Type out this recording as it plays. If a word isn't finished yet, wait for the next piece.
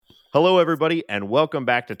Hello, everybody, and welcome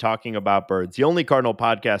back to Talking About Birds, the only Cardinal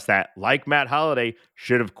podcast that, like Matt Holliday,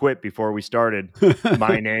 should have quit before we started.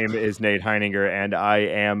 My name is Nate Heininger, and I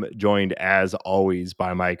am joined, as always,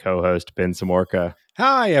 by my co-host, Ben Samorka.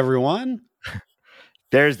 Hi, everyone.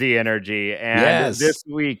 There's the energy. And This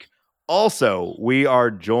week, also, we are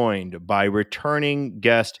joined by returning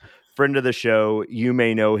guest, friend of the show. You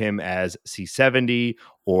may know him as C70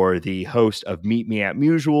 or the host of Meet Me at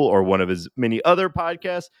Mutual or one of his many other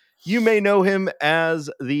podcasts. You may know him as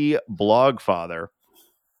the Blogfather,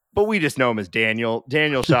 but we just know him as Daniel.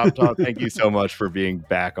 Daniel Shoptaw, thank you so much for being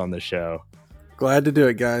back on the show. Glad to do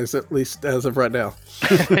it, guys, at least as of right now.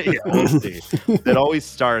 Yeah, we'll see. It always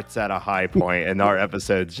starts at a high point, and our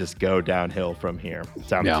episodes just go downhill from here.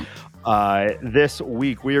 So, this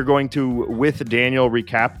week, we are going to, with Daniel,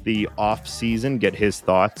 recap the off season, get his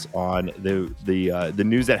thoughts on the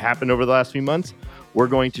news that happened over the last few months. We're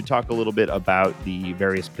going to talk a little bit about the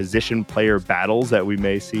various position player battles that we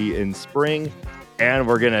may see in spring, and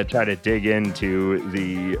we're going to try to dig into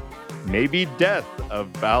the maybe death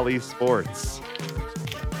of Bally Sports.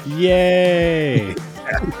 Yay!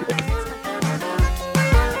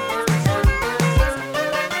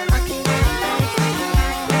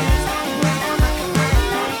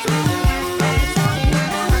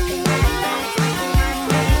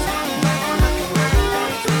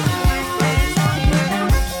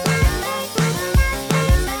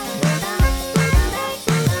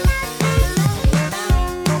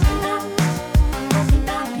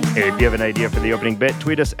 If you have an idea for the opening bit,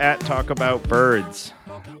 tweet us at Talk About Birds.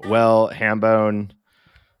 Well, Hambone,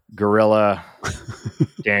 Gorilla,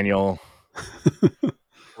 Daniel,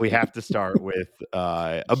 we have to start with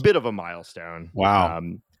a bit of a milestone. Wow.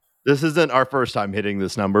 This isn't our first time hitting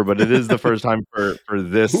this number, but it is the first time for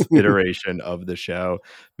this iteration of the show.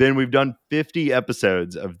 Ben, we've done 50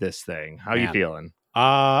 episodes of this thing. How are you feeling?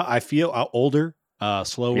 I feel older,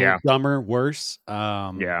 slower, dumber, worse.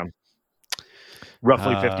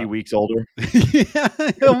 Roughly 50 weeks older. Yeah,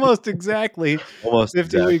 almost exactly. Almost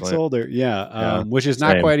 50 exactly. weeks older. Which is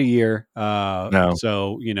not quite a year. No.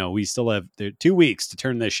 So, we still have 2 weeks to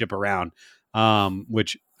turn this ship around,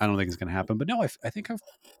 which I don't think is going to happen. But no, I think I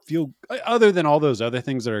feel, other than all those other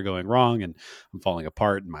things that are going wrong and I'm falling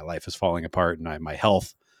apart and my life is falling apart and my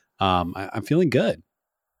health, I'm feeling good.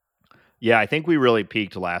 Yeah, I think we really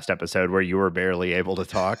peaked last episode where you were barely able to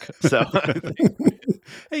talk. So,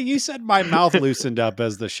 hey, you said my mouth loosened up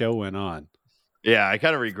as the show went on. Yeah, I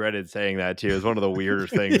kind of regretted saying that too. It was one of the weirder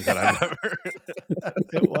things that I've ever.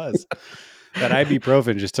 It was. That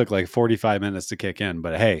ibuprofen just took like 45 minutes to kick in,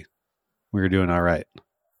 but hey, we were doing all right.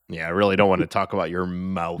 Yeah, I really don't want to talk about your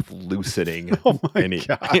mouth loosening. Oh my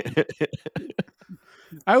God.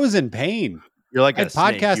 I was in pain. You're like a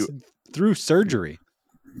podcast through surgery.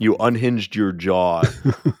 You unhinged your jaw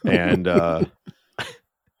and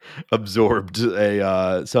absorbed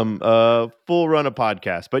some full run of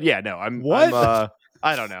podcasts. But yeah, no, I'm I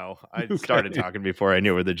don't know. I started talking before I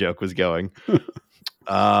knew where the joke was going.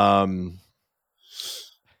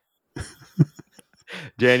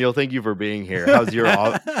 Daniel, thank you for being here. How's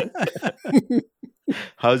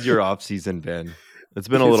your off season been? It's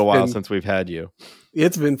been a little while since we've had you.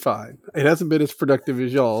 It's been fine. It hasn't been as productive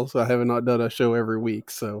as y'all, so I have not done a show every week.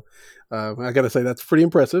 So I got to say that's pretty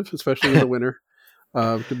impressive, especially in the winter,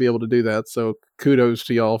 to be able to do that. So kudos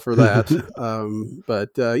to y'all for that.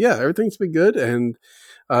 But everything's been good. And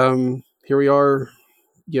here we are,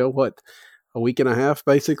 a week and a half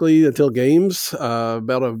basically until games,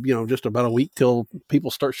 just about a week till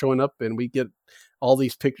people start showing up and we get all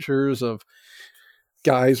these pictures of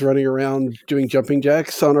guys running around doing jumping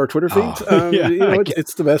jacks on our Twitter feed.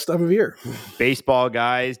 It's the best time of year. Baseball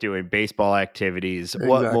guys doing baseball activities. Exactly.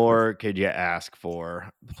 What more could you ask for?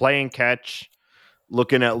 Playing catch,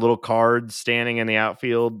 looking at little cards, standing in the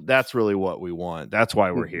outfield. That's really what we want. That's why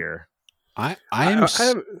we're here.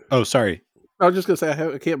 Sorry. I was just going to say,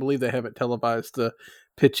 I can't believe they haven't televised the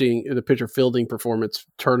pitcher fielding performance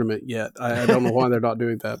tournament yet. I don't know why they're not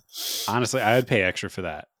doing that. Honestly, I would pay extra for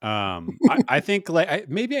that. I think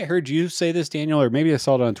maybe I heard you say this, Daniel, or maybe I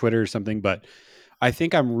saw it on Twitter or something, but I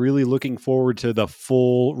think I'm really looking forward to the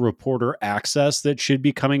full reporter access that should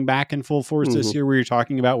be coming back in full force this year, where you're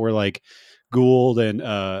talking about where like Gould and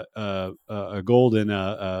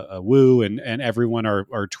Woo and everyone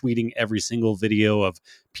are tweeting every single video of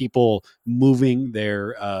people moving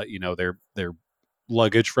their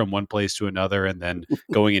luggage from one place to another and then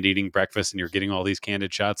going and eating breakfast, and you're getting all these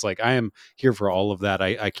candid shots. Like, I am here for all of that.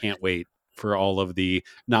 I can't wait for all of the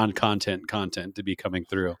non-content content to be coming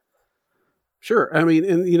through. Sure. I mean,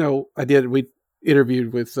 and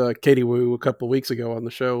interviewed with Katie Wu a couple of weeks ago on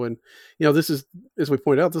the show, and this is, as we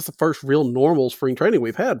pointed out, this is the first real normal spring training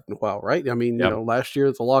we've had in a while, right? I mean, last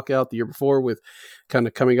year the lockout, the year before with kind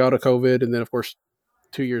of coming out of COVID, and then of course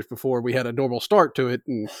 2 years before we had a normal start to it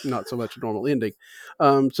and not so much a normal ending.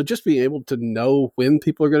 So just being able to know when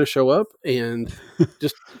people are going to show up and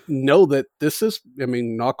just know that this is, I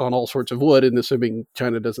mean, knock on all sorts of wood, and assuming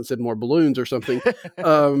China doesn't send more balloons or something,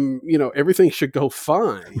 everything should go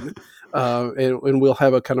fine. And we'll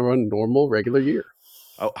have a kind of a normal regular year.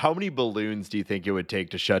 Oh, how many balloons do you think it would take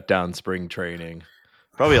to shut down spring training?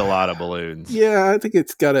 Probably a lot of balloons. Yeah, I think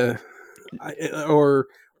it's got or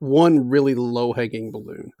one really low-hanging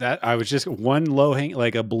balloon. That I was just one low-hanging,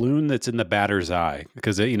 like a balloon that's in the batter's eye,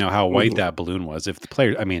 because how white that balloon was. If the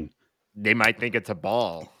player, I mean, they might think it's a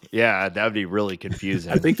ball. Yeah, that would be really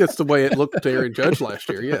confusing. I think that's the way it looked to Aaron Judge last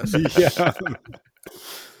year. Yes.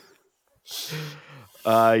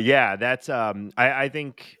 Yeah. That's I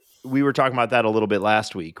think we were talking about that a little bit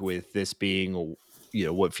last week, with this being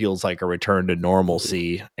what feels like a return to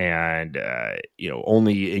normalcy, and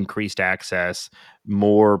only increased access,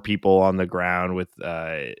 more people on the ground with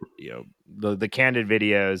the candid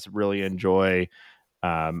videos. Really enjoy.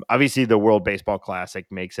 Obviously the World Baseball Classic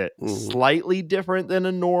makes it slightly different than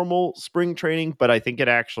a normal spring training, but I think it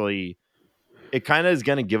kind of is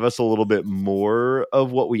going to give us a little bit more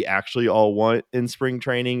of what we actually all want in spring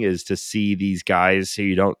training, is to see these guys who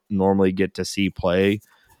you don't normally get to see play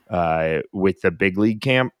with the big league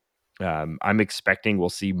camp. I'm expecting we'll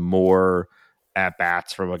see more at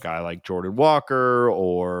bats from a guy like Jordan Walker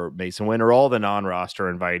or Mason Winter, all the non-roster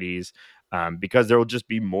invitees, because there will just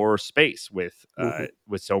be more space with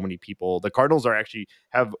so many people. The Cardinals actually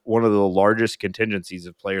have one of the largest contingencies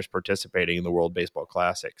of players participating in the World Baseball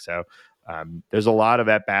Classic. So there's a lot of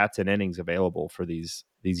at bats and innings available for these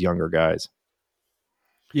younger guys.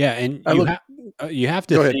 Yeah, and you have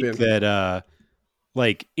to think that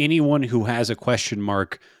like anyone who has a question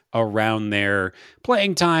mark around their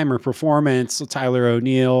playing time or performance, Tyler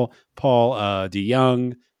O'Neill, Paul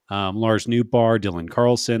DeJong, Lars Nootbaar, Dylan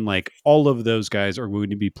Carlson, like all of those guys are going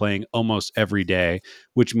to be playing almost every day,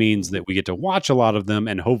 which means that we get to watch a lot of them,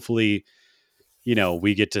 and hopefully,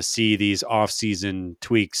 we get to see these off-season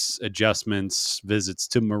tweaks, adjustments, visits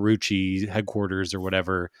to Marucci headquarters or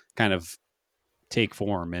whatever kind of take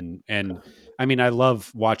form. And I mean, I love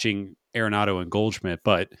watching Arenado and Goldschmidt,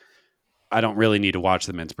 but I don't really need to watch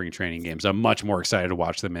them in spring training games. I'm much more excited to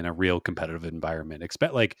watch them in a real competitive environment.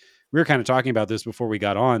 Like we were kind of talking about this before we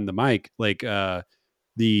got on the mic, like the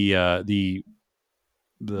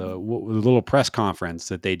little press conference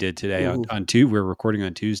that they did today on we're recording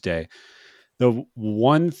on Tuesday. The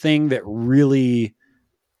one thing that really,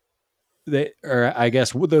 I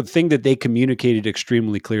guess the thing that they communicated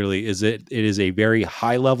extremely clearly is that it is a very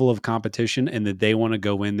high level of competition, and that they want to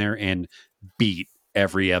go in there and beat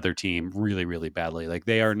every other team really, really badly. Like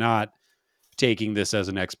they are not taking this as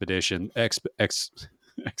an expedition.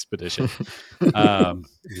 Expedition. We're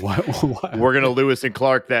gonna Lewis and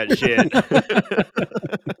Clark that shit.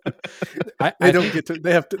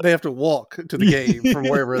 They have to walk to the game from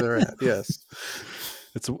wherever they're at. Yes.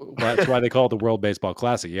 That's why they call it the World Baseball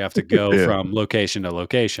Classic. You have to go from location to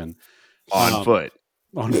location on foot.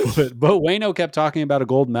 But Waino kept talking about a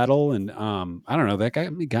gold medal, and I don't know, that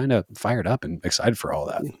got me kind of fired up and excited for all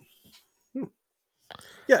that.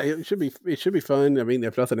 Yeah, it should be fun. I mean,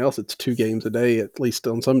 if nothing else, it's 2 games a day, at least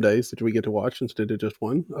on some days, that we get to watch instead of just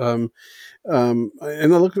one. And I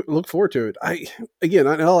look forward to it.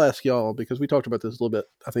 I'll ask y'all, because we talked about this a little bit,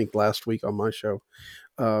 I think last week on my show.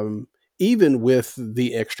 Even with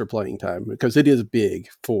the extra playing time, because it is big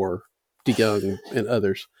for DeJong and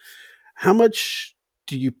others, how much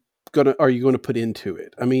are you going to put into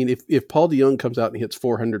it? I mean, if Paul DeJong comes out and hits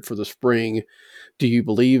 400 for the spring, do you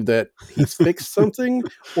believe that he's fixed something,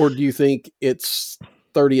 or do you think it's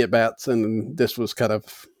 30 at bats and this was kind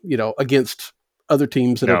of against other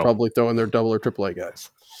teams that are probably throwing their double or triple A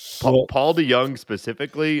guys? Paul DeJong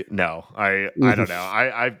specifically, no, I don't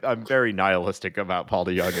know. I'm very nihilistic about Paul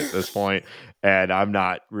DeJong at this point, and I'm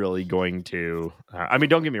not really going to. I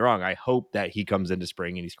mean, don't get me wrong. I hope that he comes into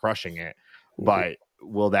spring and he's crushing it, but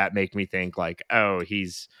will that make me think like, oh,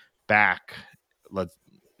 he's back? Let's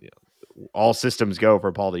all systems go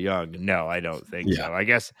for Paul DeJong. No, I don't think so. I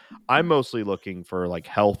guess I'm mostly looking for like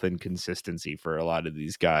health and consistency for a lot of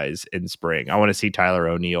these guys in spring. I want to see Tyler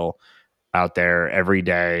O'Neill out there every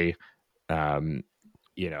day, cranking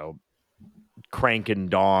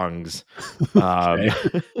dongs.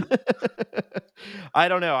 I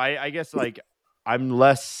don't know. I guess like I'm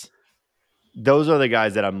less those are the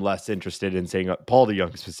guys that I'm less interested in saying. Paul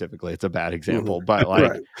DeJong specifically, it's a bad example, but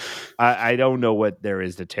like Right. I don't know what there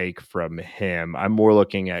is to take from him. I'm more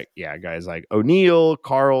looking at guys like O'Neal,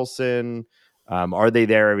 Carlson. Are they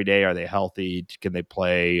there every day? Are they healthy? Can they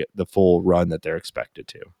play the full run that they're expected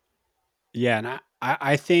to? Yeah, and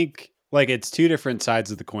I think like it's two different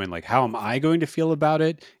sides of the coin. Like, how am I going to feel about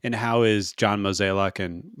it, and how is John Mozeliak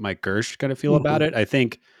and Mike Gersh going to feel about it? I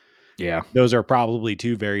think those are probably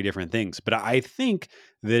two very different things. But I think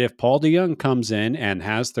that if Paul DeJong comes in and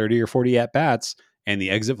has 30 or 40 at bats and the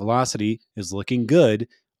exit velocity is looking good,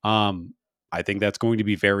 I think that's going to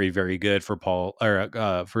be very, very good for Paul or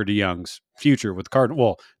for DeJong's future with Cardinals.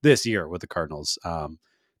 Well, this year with the Cardinals,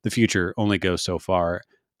 the future only goes so far.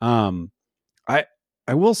 I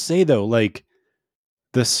I will say though, like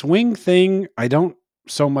the swing thing, I don't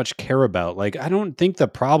so much care about. Like, I don't think the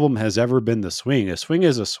problem has ever been the swing. A swing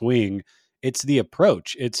is a swing. It's the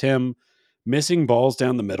approach. It's him missing balls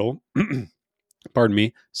down the middle. Pardon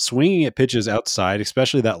me, swinging at pitches outside,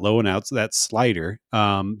 especially that low and outs, that slider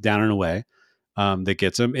down and away that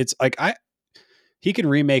gets him. It's like he can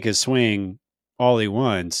remake his swing all he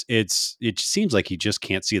wants. It seems like he just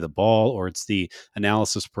can't see the ball, or it's the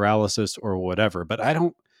analysis paralysis or whatever. But I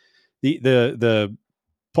don't the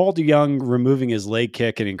Paul DeJong removing his leg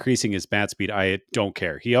kick and increasing his bat speed. I don't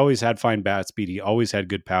care. He always had fine bat speed. He always had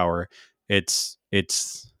good power. He's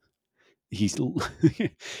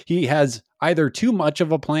he has either too much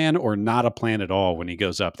of a plan or not a plan at all when he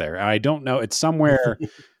goes up there. I don't know. It's somewhere.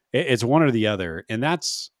 It's one or the other, and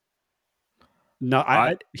that's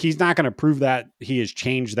no. He's not going to prove that he has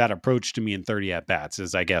changed that approach to me in 30 at bats.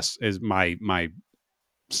 Is I guess is my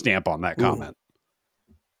stamp on that comment.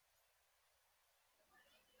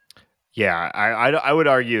 Yeah, I would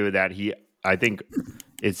argue that I think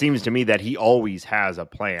it seems to me that he always has a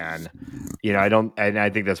plan. You know, I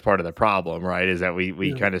think that's part of the problem, right? Is that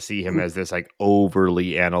we kind of see him as this like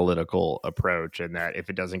overly analytical approach, and that if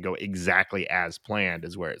it doesn't go exactly as planned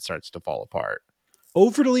is where it starts to fall apart.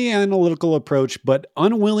 Overly analytical approach, but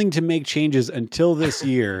unwilling to make changes until this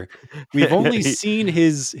year. We've only seen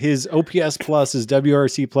his OPS plus, his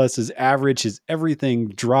WRC plus, his average, his everything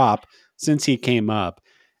drop since he came up.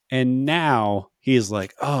 And now he's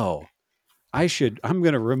like, oh, I'm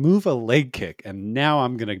going to remove a leg kick. And now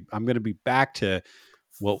I'm going to be back to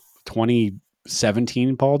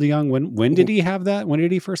 2017 Paul DeJong. When did he have that? When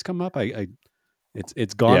did he first come up?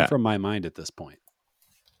 It's gone from my mind at this point.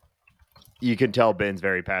 You can tell Ben's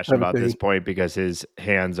very passionate about this point because his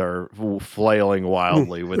hands are flailing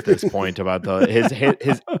wildly with this point about his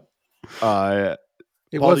Paul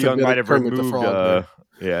DeJong might have removed.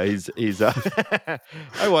 He's.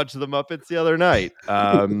 I watched the Muppets the other night.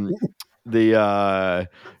 Paul DeJong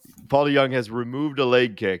has removed a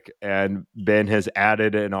leg kick and Ben has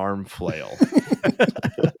added an arm flail.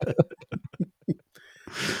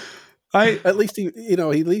 At least he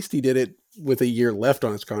did it with a year left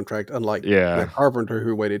on his contract, unlike Carpenter,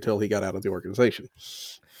 who waited till he got out of the organization.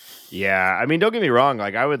 Yeah, I mean, don't get me wrong.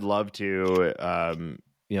 Like, I would love to. I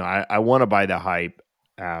want to buy the hype,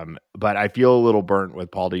 but I feel a little burnt with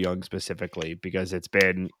Paul DeJong specifically because it's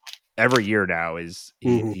been every year now. He's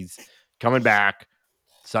coming back.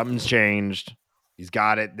 Something's changed. He's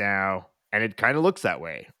got it now, and it kind of looks that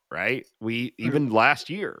way, right? Even last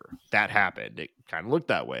year that happened. It kind of looked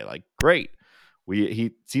that way. Like, great.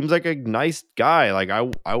 He seems like a nice guy. Like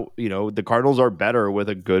the Cardinals are better with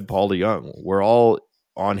a good Paul DeJong. We're all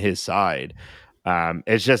on his side.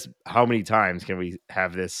 It's just how many times can we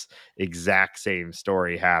have this exact same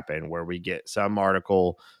story happen where we get some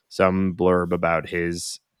article, some blurb about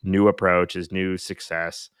his new approach, his new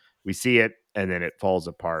success. We see it and then it falls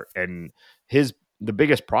apart. And the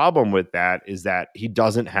biggest problem with that is that he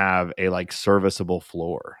doesn't have a like serviceable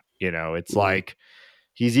floor. It's like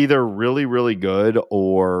he's either really, really good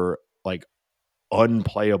or like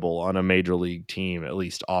unplayable on a major league team, at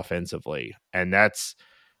least offensively. And that's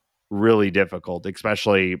really difficult,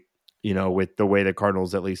 especially, with the way the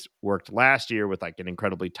Cardinals at least worked last year with like an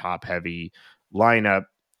incredibly top heavy lineup.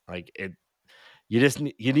 Like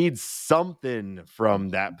you need something from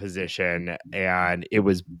that position. And it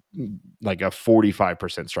was like a 45%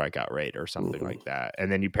 strikeout rate or something like that.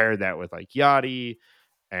 And then you paired that with like Yachty,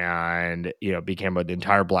 and became an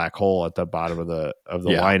entire black hole at the bottom of the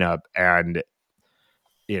lineup. And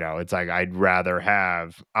it's like I'd rather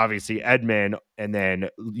have obviously Edman and then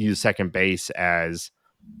use second base as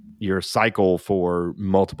your cycle for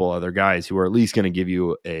multiple other guys who are at least going to give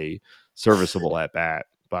you a serviceable at bat.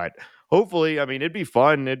 But hopefully, I mean, it'd be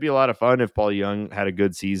fun. It'd be a lot of fun if Paul DeJong had a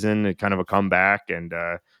good season, kind of a comeback, and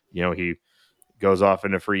he goes off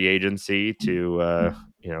into free agency to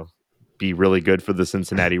be really good for the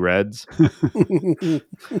Cincinnati Reds.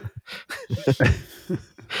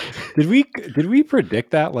 Did we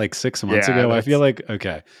predict that like 6 months ago? I feel like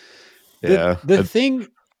okay. The thing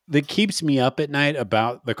that keeps me up at night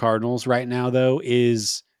about the Cardinals right now, though,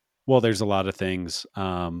 is there's a lot of things.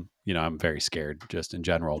 I'm very scared just in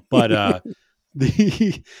general. But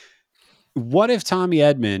what if Tommy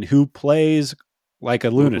Edman, who plays like a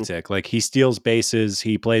lunatic, like he steals bases,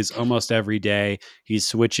 he plays almost every day, he's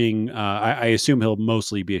switching. I assume he'll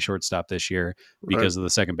mostly be a shortstop this year because of the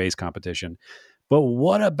second base competition. But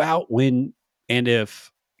what about when and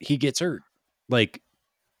if he gets hurt? Like,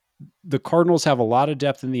 the Cardinals have a lot of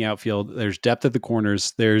depth in the outfield. There's depth at the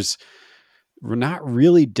corners. There's not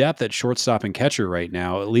really depth at shortstop and catcher right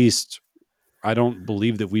now. At least I don't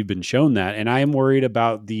believe that we've been shown that. And I am worried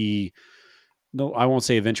about I won't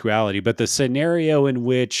say eventuality, but the scenario in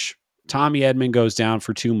which Tommy Edman goes down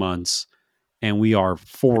for 2 months and we are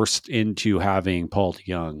forced into having Paul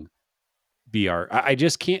DeJong be I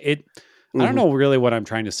just can't, I don't know really what I'm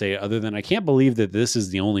trying to say other than I can't believe that this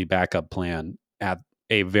is the only backup plan at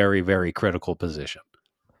a very, very critical position.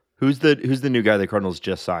 Who's the new guy the Cardinals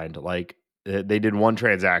just signed? Like, they did one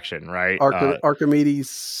transaction, right?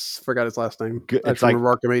 Archimedes, forgot his last name. It's like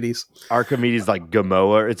Archimedes. Archimedes, like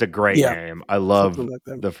Gamoa. It's a great name. I love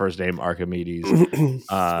the first name Archimedes.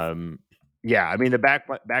 I mean,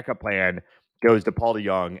 the backup plan goes to Paul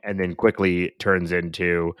DeJong and then quickly turns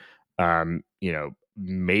into,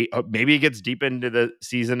 maybe it gets deep into the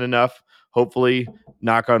season enough. Hopefully,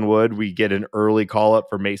 knock on wood, we get an early call up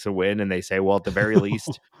for Mason Wynn, and they say, well, at the very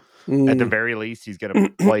least, he's going to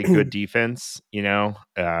play good defense,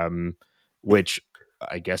 which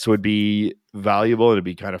I guess would be valuable. It'd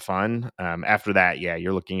be kind of fun. After that,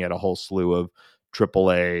 you're looking at a whole slew of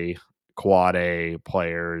AAA, quad A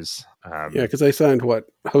players. Because they signed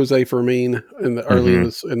Jose Fermin in the early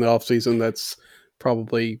in the offseason. That's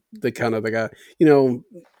probably the kind of the guy.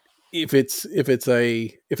 If it's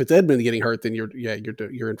Edmund getting hurt, then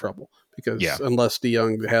you're in trouble because unless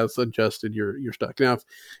DeJong has adjusted, you're stuck. Now,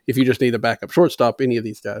 if you just need a backup shortstop, any of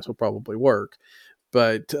these guys will probably work.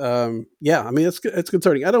 But I mean, it's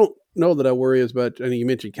concerning. I don't know that I worry as much. And you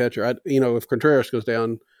mentioned catcher. If Contreras goes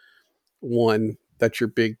down one, that's your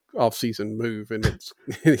big off-season move, and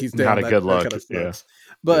he's down. Not a good look. Kind of sucks.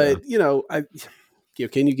 But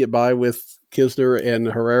can you get by with Kisner and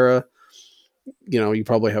Herrera? You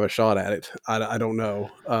probably have a shot at it. I don't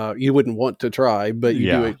know. You wouldn't want to try, but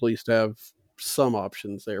you do at least have some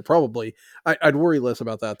options there. Probably. I'd worry less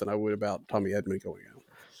about that than I would about Tommy Edman going out.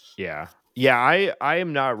 Yeah, I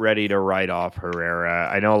am not ready to write off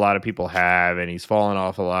Herrera. I know a lot of people have, and he's fallen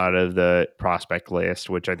off a lot of the prospect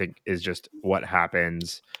list, which I think is just what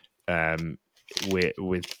happens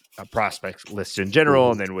with a prospect list in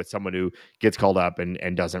general, and then with someone who gets called up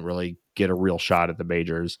and doesn't really get a real shot at the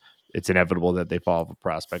majors. It's inevitable that they fall off a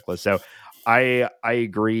prospect list. So I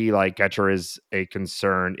agree, like, catcher is a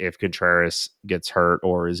concern if Contreras gets hurt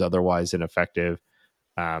or is otherwise ineffective.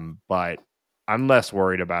 But I'm less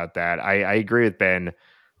worried about that. I agree with Ben.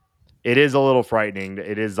 It is a little frightening.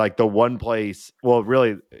 It is like the one place, well,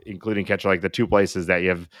 really, including catcher, like the two places that you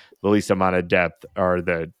have the least amount of depth are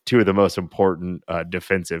the two of the most important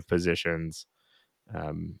defensive positions.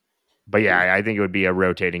 But I think it would be a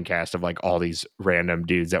rotating cast of like all these random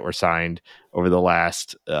dudes that were signed over the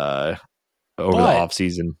last the off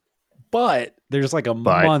season. But there's like a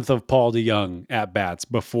month of Paul DeJong at bats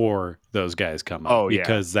before those guys come up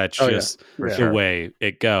because that's just the way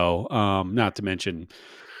it go. Not to mention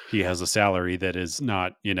he has a salary that is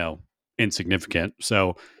not, insignificant.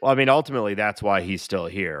 So, well, I mean, ultimately that's why he's still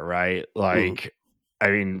here, right? Like, I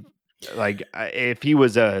mean, like if he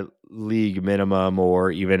was a league minimum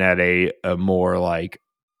or even at a more like,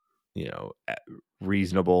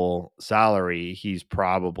 reasonable salary, he's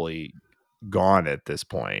probably gone at this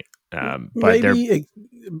point. But maybe,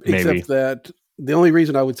 except that the only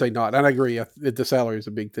reason I would say not, and I agree, the salary is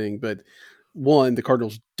a big thing, but one, the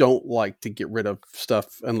Cardinals don't like to get rid of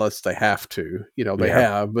stuff unless they have to. They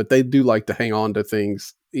have, but they do like to hang on to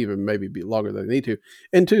things even maybe be longer than they need to.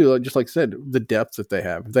 And two, just like I said, the depth that they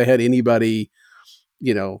have. If they had anybody,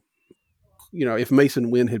 if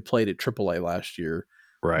Mason Wynn had played at AAA last year,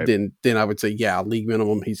 right, then I would say, league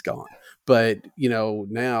minimum, he's gone. But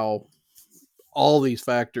now all these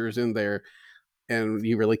factors in there, and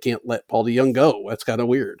you really can't let Paul DeJong go. That's kind of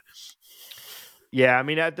weird. Yeah, I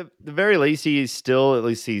mean, at the very least, he's still, at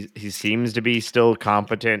least he seems to be still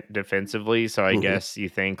competent defensively. So I guess you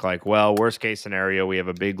think like, well, worst case scenario, we have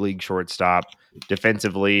a big league shortstop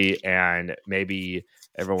defensively, and maybe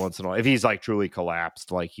every once in a while, if he's like truly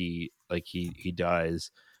collapsed, like he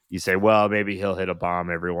does, you say, well, maybe he'll hit a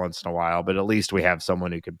bomb every once in a while, but at least we have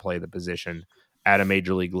someone who can play the position at a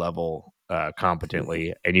major league level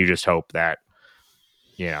competently. And you just hope that,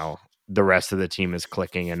 the rest of the team is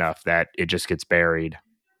clicking enough that it just gets buried.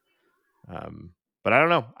 But I don't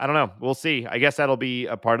know. We'll see. I guess that'll be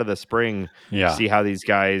a part of the spring. Yeah. See how these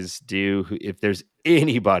guys do. If there's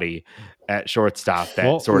anybody at shortstop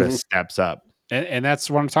that sort of steps up. And that's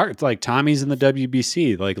what I'm talking. It's like Tommy's in the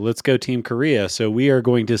WBC. Like, let's go Team Korea. So we are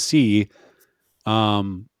going to see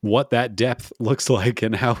what that depth looks like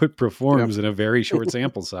and how it performs in a very short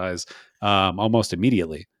sample size, almost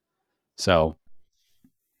immediately. So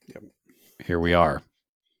here we are.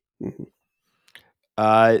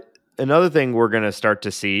 Another thing we're going to start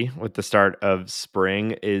to see with the start of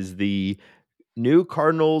spring is the new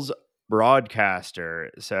Cardinals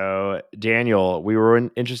broadcaster. So, Daniel, we were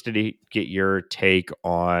interested to get your take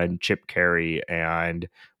on Chip Caray and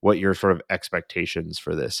what your sort of expectations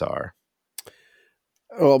for this are.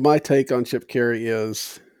 Well, my take on Chip Caray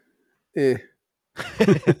is, I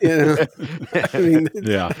mean,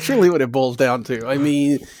 that's really what it boils down to. I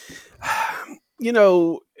mean,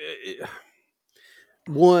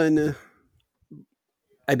 one,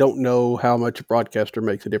 I don't know how much a broadcaster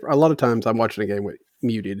makes a difference. A lot of times I'm watching a game with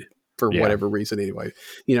muted for whatever reason anyway.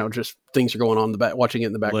 Just things are going on in the back, watching it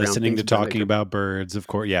in the background. Listening to talking about birds, of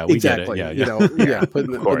course. Yeah, we exactly. get it.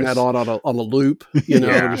 Putting that on a loop,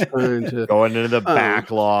 just trying to... Going into the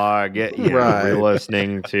backlog, right.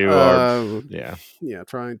 Listening to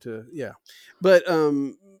trying to, But,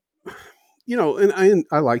 and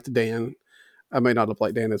I liked Dan. I may not have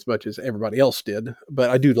liked Dan as much as everybody else did, but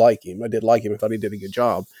I do like him. I did like him. I thought he did a good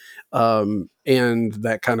job. And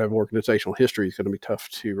that kind of organizational history is going to be tough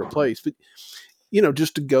to replace. But,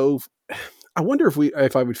 just to go, I wonder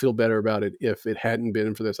if I would feel better about it if it hadn't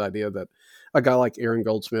been for this idea that a guy like Aaron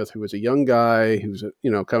Goldsmith, who was a young guy, who's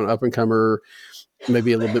kind of up and comer,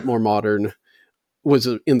 maybe a little bit more modern, was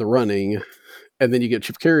in the running. And then you get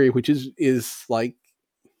Chip Caray, which is like,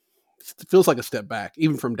 feels like a step back,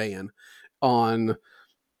 even from Dan. And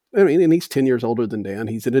he's 10 years older than Dan.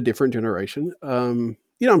 He's in a different generation. I'm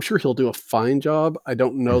sure he'll do a fine job. I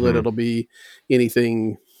don't know that it'll be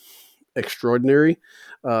anything extraordinary.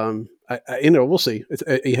 We'll see.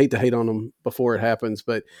 You hate to hate on him before it happens,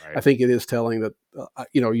 but right. I think it is telling that,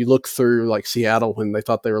 you look through like Seattle when they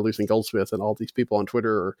thought they were losing Goldsmith, and all these people on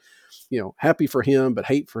Twitter are, happy for him, but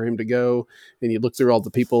hate for him to go. And you look through all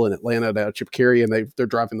the people in Atlanta that Chip Caray, and they're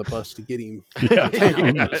driving the bus to get him.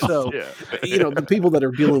 So, the people that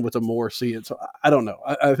are dealing with him more see it. So I don't know.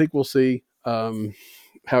 I think we'll see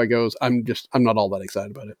how it goes. I'm not all that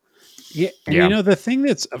excited about it. Yeah. The thing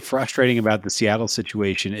that's frustrating about the Seattle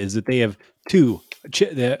situation is that they have two,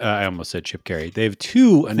 I almost said Chip Caray. They have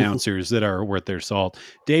two announcers that are worth their salt.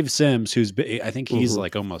 Dave Sims, I think he's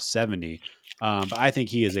like almost 70. But I think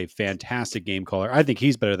he is a fantastic game caller. I think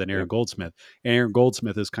he's better than Aaron Goldsmith. And Aaron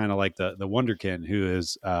Goldsmith is kind of like the wonderkin who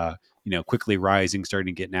is, quickly rising,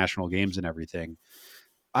 starting to get national games and everything.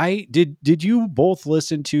 Did you both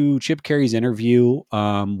listen to Chip Caray's interview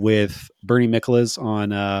with Bernie Miklasz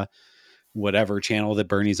on whatever channel that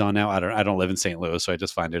Bernie's on now? I don't live in St. Louis, so I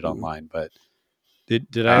just find it online. But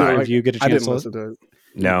did either of you get a chance? I didn't listen to it.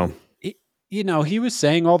 No. He was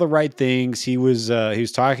saying all the right things. He was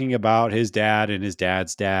talking about his dad and his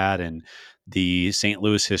dad's dad and the St.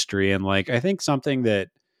 Louis history, and I think something that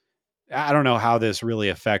I don't know how this really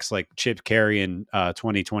affects Chip Caray in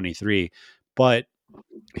 2023, but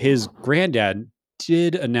his granddad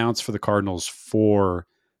did announce for the Cardinals for,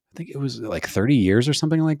 I think it was 30 years or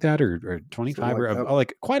something like that, or 25 or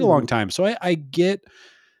quite a long time. So I get,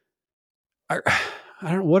 I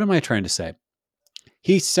don't know. What am I trying to say?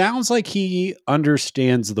 He sounds like he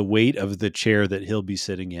understands the weight of the chair that he'll be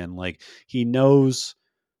sitting in. He knows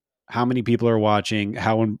how many people are watching,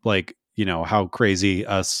 how crazy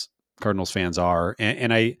us Cardinals fans are.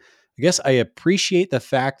 And I guess I appreciate the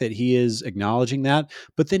fact that he is acknowledging that,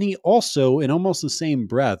 but then he also, in almost the same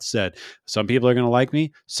breath, said, some people are going to like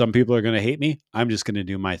me, some people are going to hate me. I'm just going to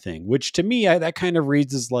do my thing, which to me, that kind of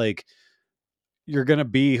reads as you're going to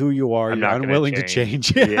be who you are. You're unwilling to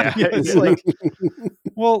change. Yeah. It's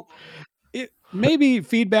well, maybe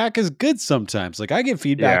feedback is good sometimes. I get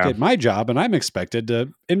feedback at my job and I'm expected to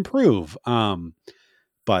improve.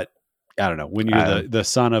 But I don't know, when you're the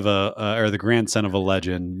son of or the grandson of a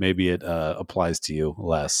legend, maybe it applies to you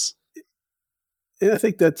less. And I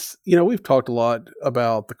think that's, we've talked a lot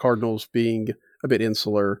about the Cardinals being a bit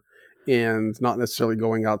insular and not necessarily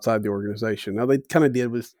going outside the organization. Now they kind of did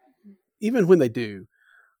with, even when they do,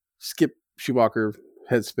 Skip Schumacher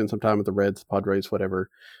has spent some time with the Reds, Padres,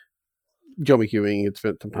 whatever. Joe McEwing had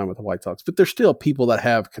spent some time with the White Sox, but there's still people that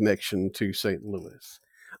have connection to St. Louis.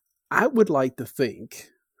 I would like to think,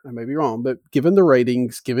 I may be wrong, but given the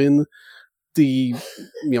ratings, given the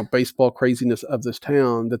baseball craziness of this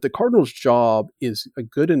town, that the Cardinals' job is a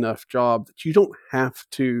good enough job that you don't have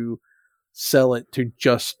to sell it to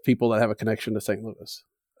just people that have a connection to St. Louis.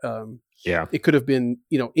 It could have been,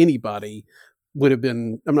 anybody would have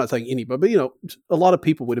been, I'm not saying anybody, but, a lot of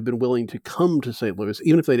people would have been willing to come to St. Louis,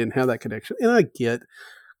 even if they didn't have that connection. And I get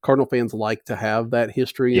Cardinal fans like to have that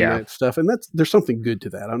history and that stuff. And there's something good to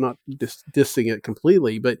that. I'm not dissing it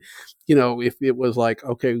completely, but, if it was like,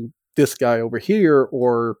 okay, this guy over here,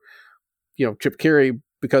 or, Chip Caray,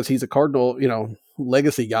 because he's a Cardinal,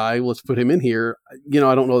 legacy guy, let's put him in here. I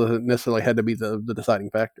don't know that it necessarily had to be the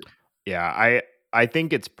deciding factor. Yeah. I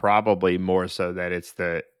think it's probably more so that it's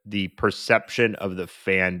the perception of the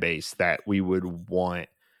fan base that we would want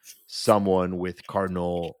someone with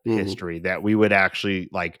Cardinal history, that we would actually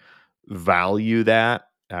value that.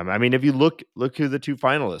 I mean, if you look who the two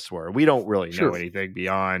finalists were, we don't really know anything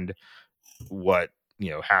beyond what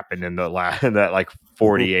happened in that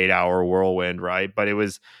 48-hour whirlwind, right? But it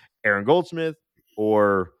was Aaron Goldsmith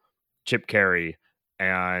or Chip Caray,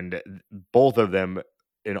 and both of them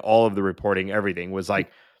in all of the reporting, everything was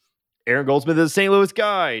like, Aaron Goldsmith is a St. Louis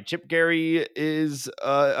guy. Chip Caray is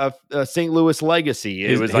a St. Louis legacy.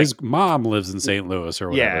 His mom lives in St. Louis or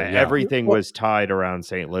whatever. Yeah, everything was tied around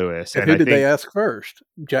St. Louis. And who did they ask first?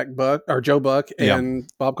 Joe Buck and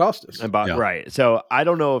Bob Costas. Right. So I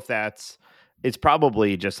don't know if it's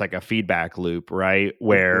probably just like a feedback loop, right?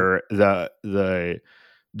 Where the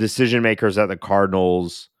decision makers at the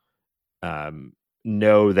Cardinals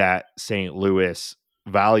know that St. Louis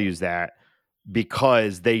values that,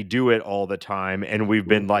 because they do it all the time, and we've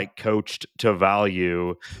been coached to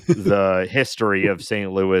value the history of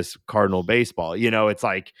St. Louis Cardinal baseball. It's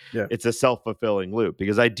it's a self-fulfilling loop,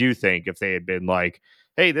 because I do think if they had been like,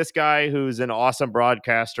 hey, this guy who's an awesome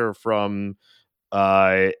broadcaster from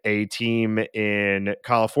a team in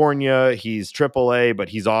California, he's AAA, but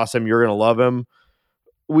he's awesome, you're gonna love him,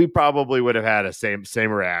 we probably would have had a same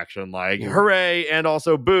reaction, like hooray and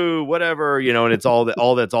also boo, whatever, and it's all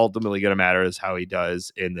that's ultimately going to matter is how he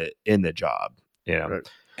does in the job, Right.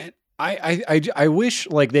 And I wish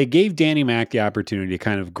they gave Danny Mac the opportunity to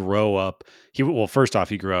kind of grow up. First off,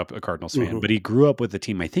 he grew up a Cardinals fan, but he grew up with the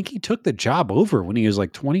team. I think he took the job over when he was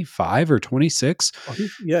 25 or 26.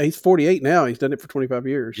 He's 48 now. He's done it for 25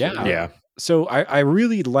 years. Yeah. So I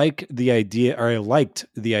really liked the idea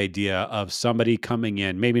of somebody coming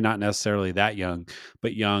in, maybe not necessarily that young,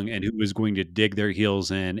 but young, and who was going to dig their heels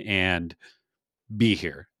in and be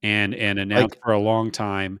here and announce for a long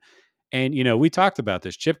time. And, we talked about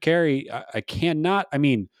this. Chip Caray,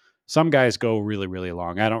 some guys go really, really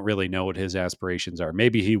long. I don't really know what his aspirations are.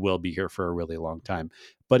 Maybe he will be here for a really long time,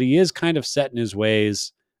 but he is kind of set in his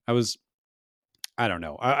ways. I don't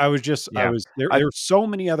know. There were so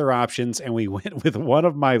many other options, and we went with one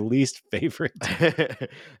of my least favorite.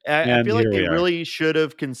 I feel like they really should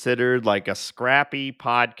have considered a scrappy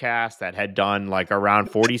podcast that had done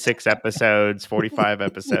around 46 episodes, 45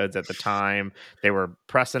 episodes at the time. They were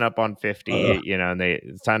pressing up on 50, and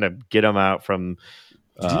it's time to get them out from.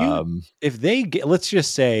 Let's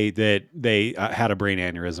just say that they had a brain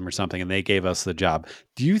aneurysm or something, and they gave us the job.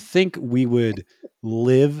 Do you think we would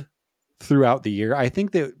live throughout the year? I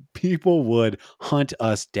think that people would hunt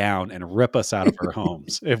us down and rip us out of our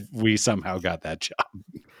homes if we somehow got that job.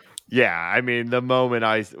 Yeah, I mean, the moment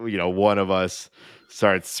one of us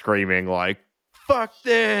starts screaming "fuck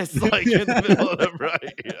this!" in the middle of the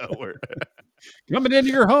right, we're coming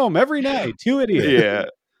into your home every night, two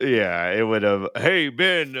idiots. Yeah, it would have. Hey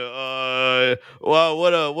Ben, wow,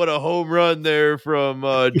 what a home run there from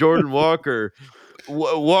Jordan Walker.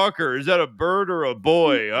 Walker, is that a bird or a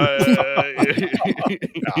boy?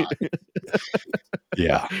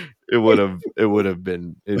 Yeah,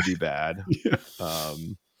 it'd be bad.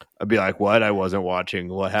 I'd be like, what? I wasn't watching.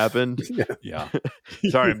 What happened? Yeah.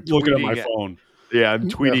 Sorry, I'm looking at my phone. Yeah, I'm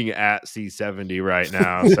tweeting at C70 right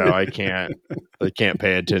now, so I can't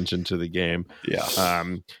pay attention to the game. Yeah.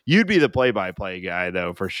 You'd be the play-by-play guy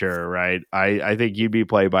though, for sure, right? I think you'd be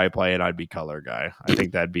play-by-play and I'd be color guy. I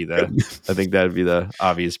think that'd be the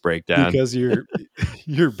obvious breakdown. Because your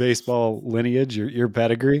baseball lineage, your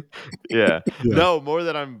pedigree. Yeah. No, more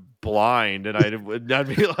that I'm blind and I'd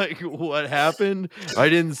be like, what happened? I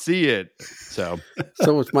didn't see it. So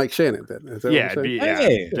it's Mike Shannon then. Is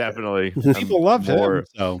that definitely. People love him.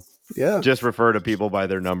 So just refer to people by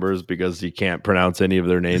their numbers because you can't pronounce any of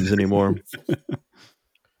their names anymore.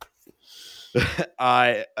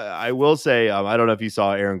 I will say I don't know if you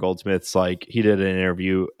saw Aaron Goldsmith's, like, he did an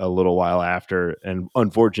interview a little while after, and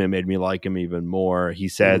unfortunately made me like him even more. He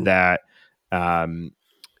said that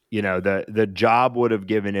the job would have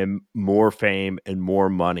given him more fame and more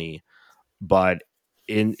money, but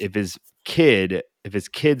if his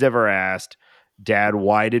kids ever asked, Dad,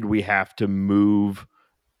 why did we have to move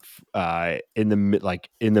in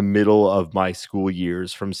the middle of my school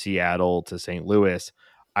years from Seattle to St. Louis,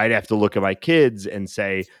 I'd have to look at my kids and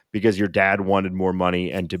say, because your dad wanted more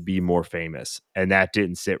money and to be more famous, and that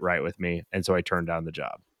didn't sit right with me, and so I turned down the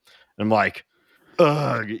job. And I'm like,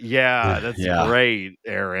 ugh, yeah, that's great,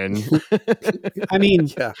 Aaron. I mean,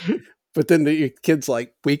 yeah. But then the kid's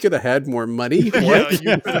like, we could have had more money. What? Yeah,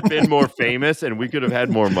 you could have been more famous and we could have had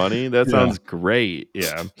more money. That sounds great.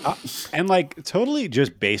 Yeah. And like totally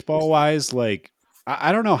just baseball wise, like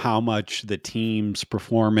I don't know how much the team's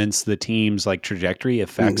performance, the team's like trajectory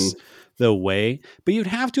affects the way, but you'd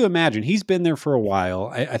have to imagine he's been there for a while.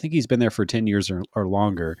 I think he's been there for 10 years or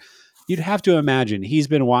longer. You'd have to imagine he's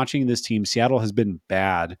been watching this team. Seattle has been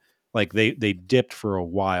bad. Like they dipped for a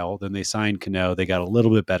while, then they signed Cano. They got a little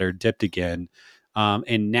bit better, dipped again,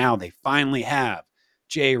 and now they finally have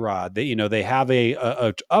J-Rod. They have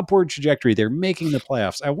a upward trajectory. They're making the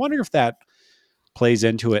playoffs. I wonder if that plays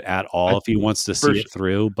into it at all, if he wants to see it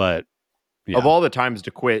through. But of all the times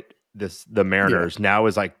to quit the Mariners, now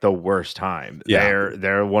is like the worst time.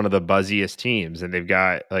 They're one of the buzziest teams, and they've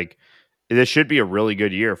got like, this should be a really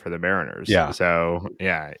good year for the Mariners. Yeah. So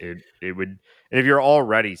it would. And if you're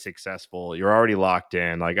already successful, you're already locked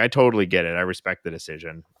in. Like, I totally get it. I respect the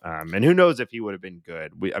decision. And who knows if he would have been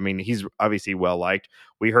good. He's obviously well liked.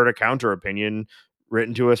 We heard a counter opinion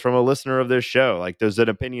written to us from a listener of this show. Like, there's an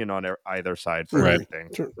opinion on either side for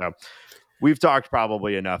everything. Sure. So we've talked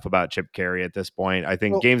probably enough about Chip Caray at this point. I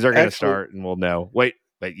think games are going to start, and we'll know. Wait,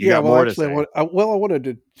 but you got more to say. I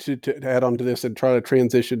wanted to add on to this and try to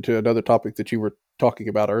transition to another topic that you were talking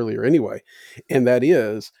about earlier anyway. And that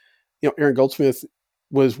is, Aaron Goldsmith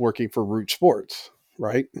was working for Root Sports,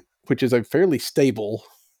 right? Which is a fairly stable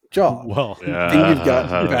job. Well, then you've got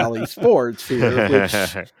Bally Sports here, which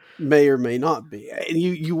may or may not be. And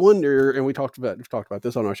you wonder, and we've talked about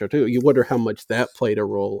this on our show too. You wonder how much that played a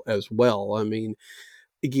role as well. I mean,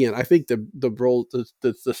 again, I think the role,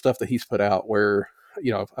 the stuff that he's put out where,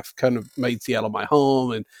 I've kind of made Seattle my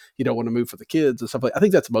home and you don't want to move for the kids and stuff like that. I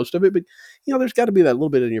think that's most of it, but there's got to be that little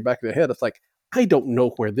bit in your back of the head. It's like, I don't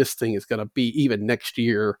know where this thing is going to be even next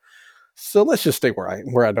year. So let's just stay where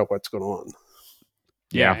I know what's going on.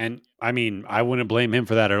 Yeah. And I mean, I wouldn't blame him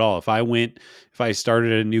for that at all. If I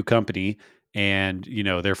started a new company and,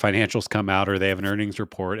 their financials come out or they have an earnings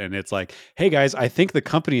report and it's like, hey guys, I think the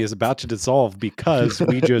company is about to dissolve because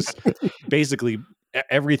we just basically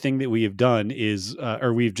everything that we have done is,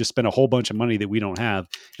 or we've just spent a whole bunch of money that we don't have.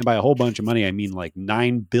 And by a whole bunch of money, I mean like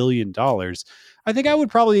 $9 billion. I think I would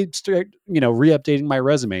probably start, re-updating my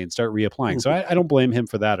resume and start reapplying. So I don't blame him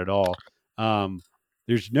for that at all.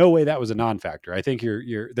 There's no way that was a non-factor. I think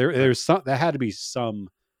there's some, that had to be some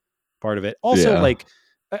part of it. Also, like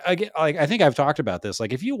I think I've talked about this.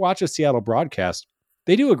 Like if you watch a Seattle broadcast,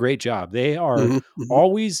 they do a great job. They are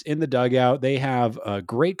always in the dugout. They have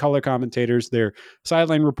great color commentators. Their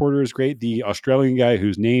sideline reporter is great. The Australian guy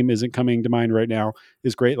whose name isn't coming to mind right now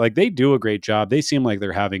is great. Like they do a great job. They seem like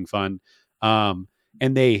they're having fun. And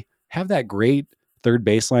they have that great third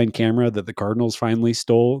baseline camera that the Cardinals finally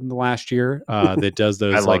stole in the last year. That does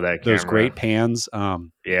those those great pans.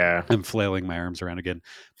 I'm flailing my arms around again,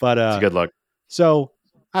 but it's a good look. So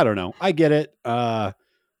I don't know. I get it.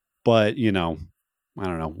 But I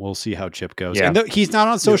don't know. We'll see how Chip goes. Yeah. And he's not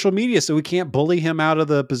on social media, so we can't bully him out of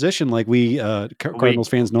the position like we Cardinals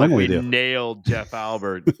fans normally do. Nailed Jeff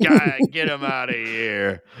Albert. God, get him out of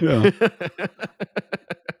here. Yeah.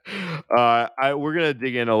 We're gonna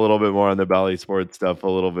dig in a little bit more on the Bally Sports stuff a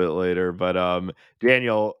little bit later. But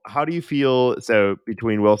Daniel, how do you feel? So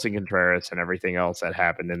between Wilson Contreras and everything else that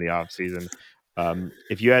happened in the offseason,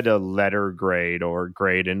 if you had to letter grade or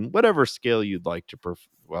grade in whatever scale you'd like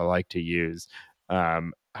to use.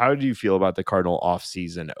 How do you feel about the Cardinal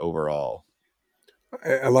offseason overall?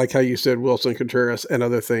 I like how you said Wilson Contreras and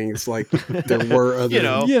other things. Like there were other,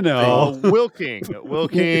 Wilking,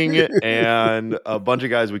 and a bunch of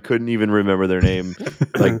guys we couldn't even remember their name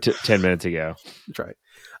like 10 minutes ago. That's right.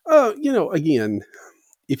 Again,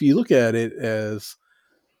 if you look at it as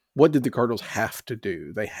what did the Cardinals have to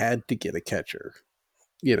do? They had to get a catcher.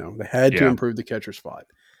 They had to improve the catcher spot.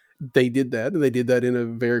 They did that, and they did that in a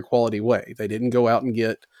very quality way. They didn't go out and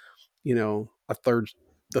get, a third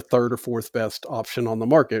the third or fourth best option on the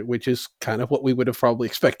market, which is kind of what we would have probably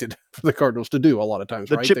expected for the Cardinals to do a lot of times,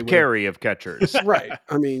 The right? Chip Caray of catchers. Right.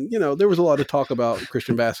 I mean, there was a lot of talk about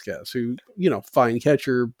Christian Vasquez, who, fine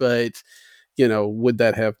catcher, but, would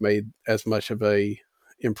that have made as much of a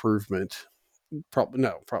improvement? Probably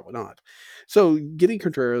not. So getting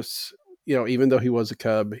Contreras, even though he was a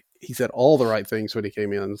Cub, he said all the right things when he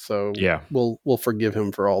came in. So yeah, we'll forgive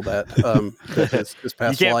him for all that. His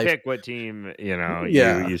past you can't life. pick what team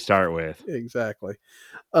you start with. Exactly.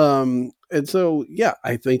 And so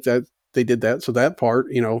I think that they did that. So that part,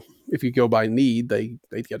 if you go by need, they'd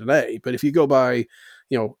get an A. But if you go by,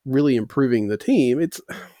 really improving the team, it's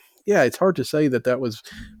hard to say that was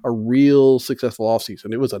a real successful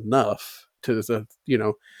offseason. It was enough to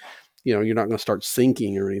you're not going to start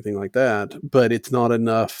sinking or anything like that, but it's not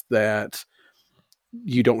enough that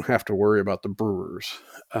you don't have to worry about the Brewers.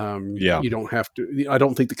 You don't have to. I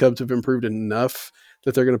don't think the Cubs have improved enough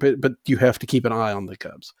that they're going to pay, but you have to keep an eye on the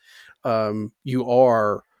Cubs. You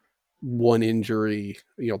are one injury,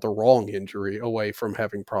 the wrong injury away from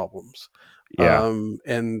having problems. Yeah.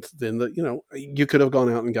 And then you could have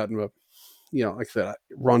gone out and gotten like I said,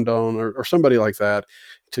 Rondon or somebody like that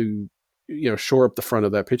to, shore up the front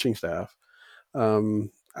of that pitching staff.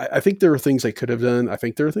 I think there are things they could have done. I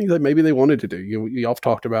think there are things that maybe they wanted to do. You all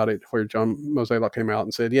talked about it where John Mozeliak came out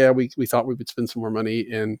and said, we thought we would spend some more money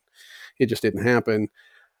and it just didn't happen.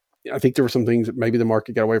 I think there were some things that maybe the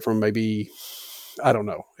market got away from, maybe, I don't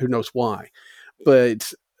know, who knows why.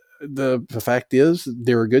 But the fact is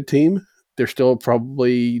they're a good team. They're still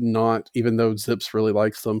probably not, even though Zips really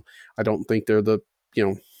likes them, I don't think they're the,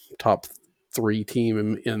 top 3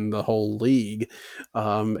 team in the whole league.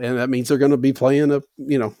 And that means they're going to be playing if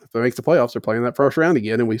they make the playoffs, they're playing that first round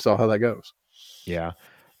again. And we saw how that goes. Yeah.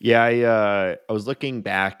 Yeah. I was looking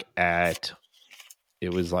back at,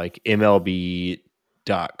 it was like MLB.com's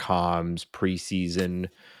preseason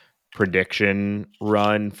prediction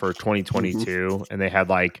run for 2022. And they had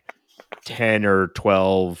like 10 or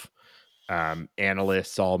 12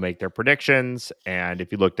 analysts all make their predictions. And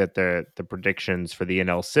if you looked at the predictions for the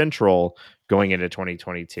NL Central going into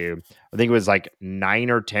 2022, I think it was like 9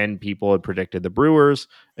 or 10 people had predicted the Brewers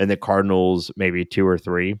and the Cardinals, maybe 2 or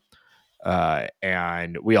 3.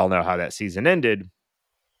 And we all know how that season ended.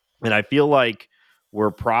 And I feel like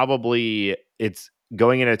it's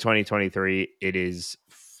going into 2023, it is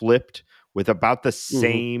flipped with about the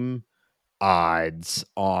same odds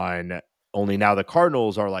on, only now the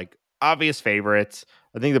Cardinals are like obvious favorites.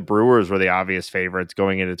 I think the Brewers were the obvious favorites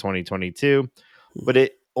going into 2022, but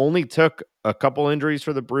it only took a couple injuries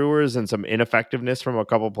for the Brewers and some ineffectiveness from a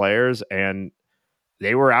couple players, and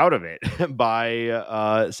they were out of it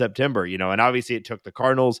by September, and obviously it took the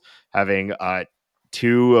Cardinals having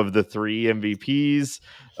 2 of the 3 MVPs,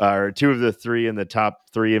 or 2 of the 3 in the top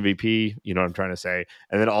 3 MVP, you know what I'm trying to say.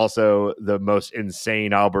 And then also the most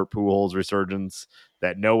insane Albert Pujols resurgence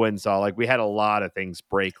that no one saw. Like, we had a lot of things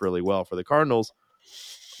break really well for the Cardinals,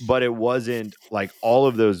 but it wasn't like all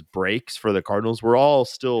of those breaks for the Cardinals were all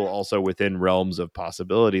still also within realms of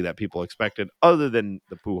possibility that people expected, other than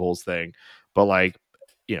the Pujols thing. But like,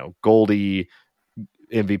 Goldie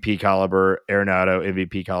MVP caliber, Arenado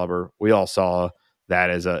MVP caliber, we all saw that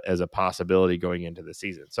as a possibility going into the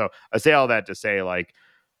season. So I say all that to say, like,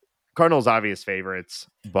 Cardinals obvious favorites,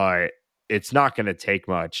 but it's not going to take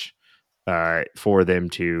much for them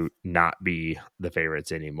to not be the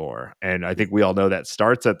favorites anymore. And I think we all know that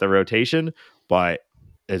starts at the rotation, but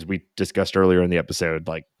as we discussed earlier in the episode,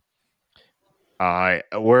 like,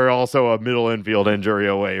 we're also a middle infield injury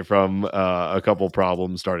away from a couple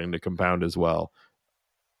problems starting to compound as well.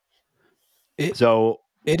 It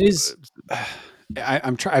is.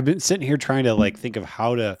 I've been sitting here trying to like think of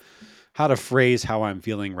how to phrase how I'm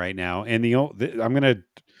feeling right now, and I'm gonna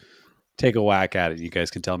take a whack at it. You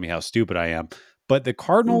guys can tell me how stupid I am, but the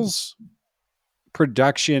Cardinals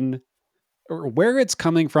production, or where it's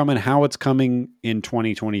coming from and how it's coming in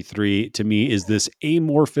 2023, to me is this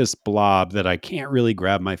amorphous blob that I can't really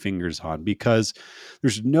grab my fingers on, because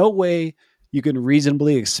there's no way you can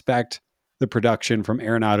reasonably expect the production from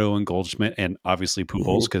Arenado and Goldschmidt, and obviously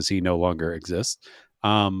Pujols, because he no longer exists.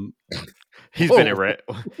 He's been erased,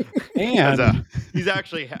 and he's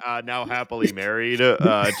actually now happily married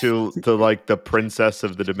to like the princess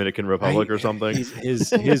of the Dominican Republic or something. His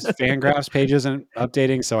Fangraphs page isn't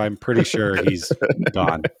updating, so I'm pretty sure he's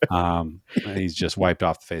gone. He's just wiped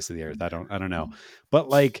off the face of the earth. I don't know, but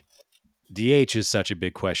like, DH is such a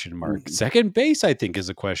big question mark. Second base, I think, is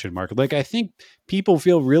a question mark. Like, I think people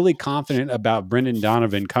feel really confident about Brendan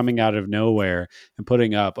Donovan coming out of nowhere and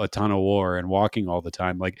putting up a ton of WAR and walking all the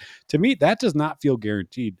time. Like, to me, that does not feel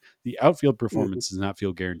guaranteed. The outfield performance does not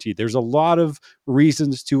feel guaranteed. There's a lot of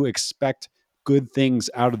reasons to expect good things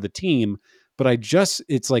out of the team, but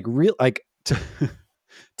it's like real, like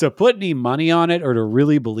to put any money on it or to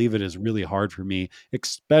really believe it is really hard for me,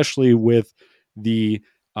 especially with the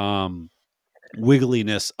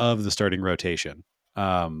wiggliness of the starting rotation.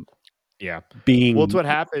 Being well, it's what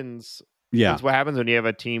happens. Yeah, It's what happens when you have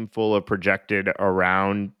a team full of projected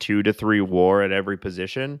around 2 to 3 WAR at every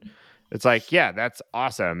position. It's like, yeah, that's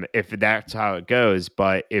awesome if that's how it goes.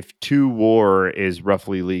 But if 2 WAR is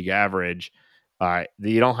roughly league average,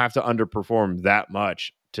 you don't have to underperform that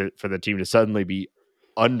much for the team to suddenly be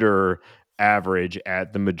under average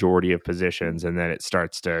at the majority of positions, and then it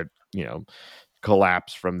starts to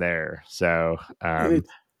collapse from there. So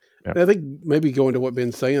And I think maybe going to what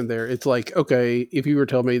Ben's saying there, it's like, okay, if you were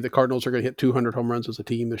telling me the Cardinals are going to hit 200 home runs as a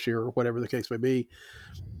team this year, or whatever the case may be,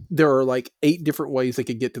 there are like 8 different ways they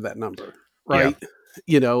could get to that number, right?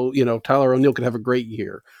 Yeah. Tyler O'Neill could have a great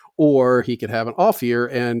year, or he could have an off year,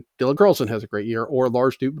 and Dylan Carlson has a great year, or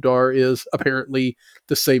Lars Dubdar is apparently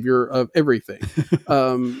the savior of everything.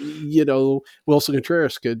 Wilson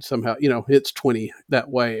Contreras could somehow, hits 20 that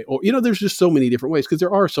way, or there's just so many different ways because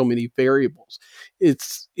there are so many variables.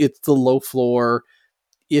 It's the low floor,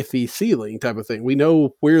 iffy ceiling type of thing. We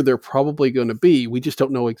know where they're probably going to be. We just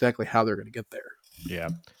don't know exactly how they're going to get there. Yeah.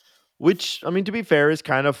 Which, I mean, to be fair, is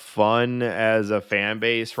kind of fun as a fan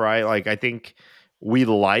base, right? Like, I think we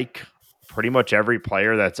like pretty much every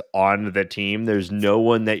player that's on the team. There's no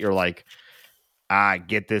one that you're like,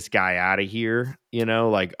 get this guy out of here,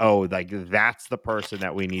 like, oh, like that's the person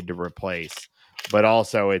that we need to replace. But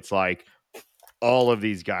also it's like all of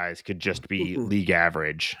these guys could just be league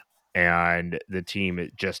average, and the team,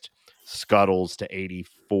 it just scuttles to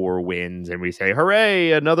 84 wins, and we say,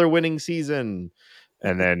 hooray, another winning season.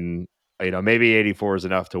 And then, maybe 84 is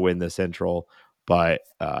enough to win the Central, but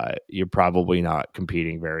you're probably not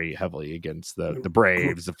competing very heavily against the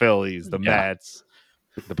Braves, the Phillies, the Mets,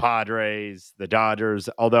 the Padres, the Dodgers.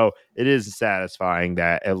 Although it is satisfying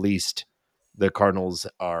that at least the Cardinals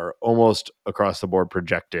are almost across the board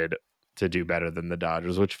projected to do better than the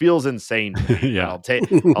Dodgers, which feels insane to me. Yeah. I'll take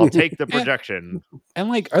the projection. And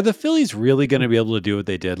like, are the Phillies really going to be able to do what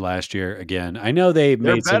they did last year again? I know they're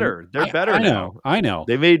better. They're better now. I know.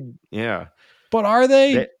 They made, yeah. But are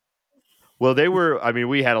they? They were. I mean,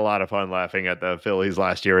 we had a lot of fun laughing at the Phillies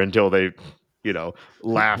last year until they,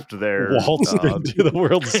 laughed their waltzed into the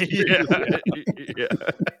World Series.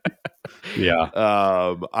 Yeah.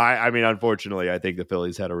 I mean, unfortunately, I think the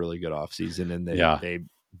Phillies had a really good offseason, and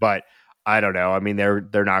but I don't know. I mean, they're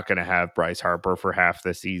not going to have Bryce Harper for half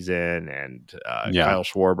the season, and Kyle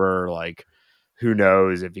Schwarber, like, who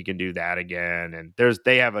knows if he can do that again. And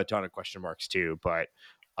they have a ton of question marks too, but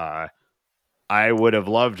I would have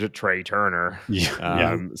loved Trey Turner.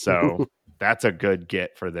 So that's a good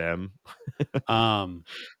get for them.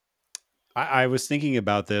 I was thinking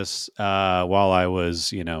about this while I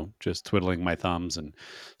was, just twiddling my thumbs and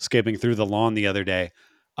skipping through the lawn the other day.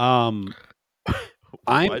 I'm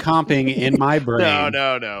comping in my brain.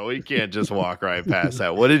 No. We can't just walk right past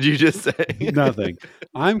that. What did you just say? Nothing.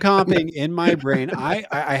 I'm comping in my brain.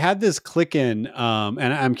 I had this click in,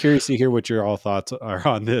 and I'm curious to hear what your all thoughts are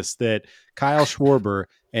on this, that Kyle Schwarber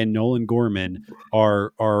and Nolan Gorman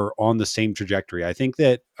are on the same trajectory. I think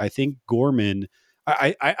Gorman,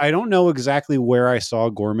 I don't know exactly where I saw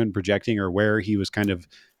Gorman projecting or where he was kind of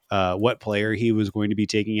what player he was going to be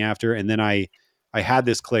taking after. And then I had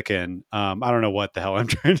this click in. I don't know what the hell I'm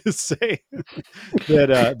trying to say.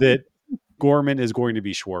 that Gorman is going to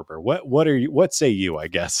be Schwarber. What say you, I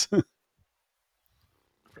guess?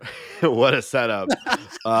 What a setup.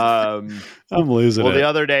 I'm losing it. The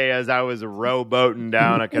other day, as I was rowboating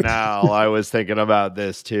down a canal, I was thinking about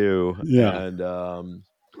this too. Yeah. And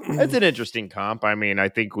it's an interesting comp. I mean, I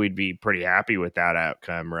think we'd be pretty happy with that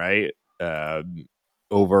outcome, right?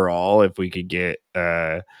 Overall, if we could get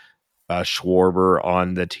Schwarber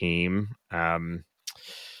on the team.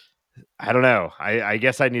 I don't know. I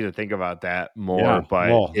guess I need to think about that more.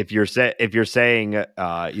 But if you're saying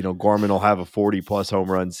Gorman will have a 40+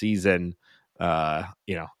 home run season,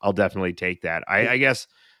 I'll definitely take that. I guess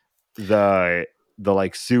the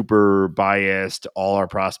like super biased, all our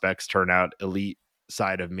prospects turn out elite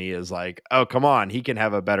side of me is like, oh, come on, he can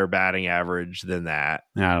have a better batting average than that.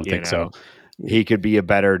 I don't think so. He could be a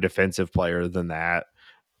better defensive player than that.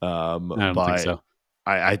 I don't think so.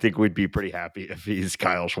 I think we'd be pretty happy if he's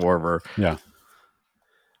Kyle Schwarber. Yeah.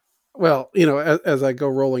 Well, as I go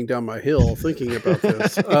rolling down my hill thinking about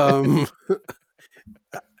this,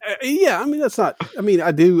 yeah, I mean, that's not. I mean,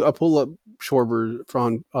 I pull up Schwarber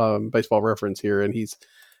from Baseball Reference here, and he's,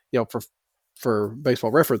 for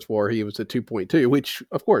Baseball Reference War, he was at 2.2, which,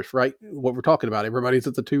 of course, right, what we're talking about, everybody's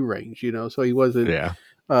at the 2 range, so he wasn't,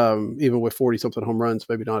 even with 40 something home runs,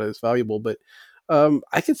 maybe not as valuable, but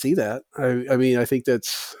I can see that. I mean, I think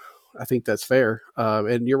that's fair,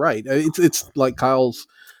 and you're right. It's like Kyle's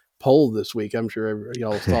poll this week. I'm sure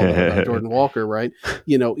y'all saw that about Jordan Walker, right?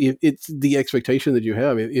 It's the expectation that you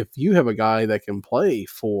have. If you have a guy that can play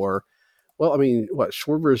for, well, I mean,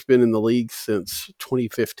 Schwarber's been in the league since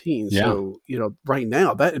 2015. Yeah. So, right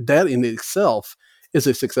now that in itself is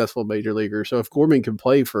a successful major leaguer. So if Gorman can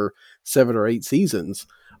play for 7 or 8 seasons,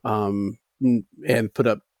 and put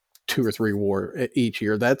up 2 or 3 WAR each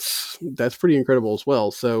year, that's pretty incredible as well.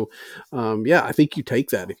 So, I think you take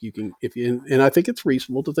that if you can, and I think it's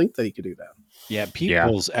reasonable to think that he could do that. Yeah.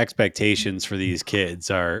 People's expectations for these kids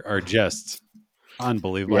are just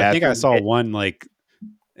unbelievable. I think I saw one,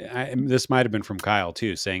 this might've been from Kyle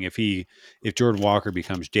too, saying if Jordan Walker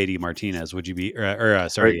becomes JD Martinez, would you be,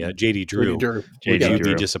 JD Drew, would you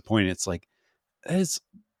be disappointed? It's like,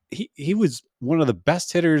 he was one of the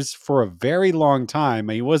best hitters for a very long time.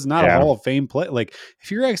 He was not a Hall of Fame play. Like,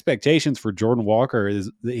 if your expectations for Jordan Walker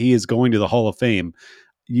is that he is going to the Hall of Fame,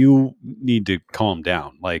 you need to calm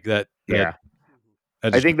down. Like that.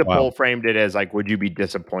 I think the poll framed it as like, would you be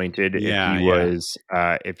disappointed if he was,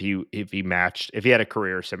 if he matched, if he had a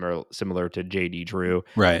career similar to JD Drew,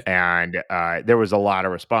 right? And there was a lot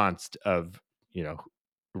of response of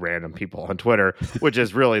random people on Twitter, which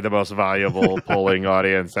is really the most valuable polling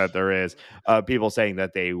audience that there is. People saying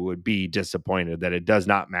that they would be disappointed that it does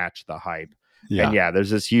not match the hype. Yeah. And there's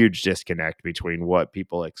this huge disconnect between what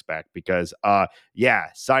people expect because,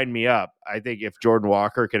 sign me up. I think if Jordan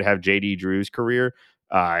Walker could have JD Drew's career,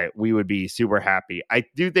 we would be super happy. I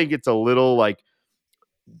do think it's a little like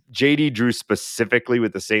JD Drew specifically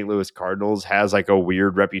with the St. Louis Cardinals has like a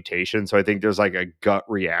weird reputation. So I think there's like a gut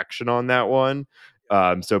reaction on that one.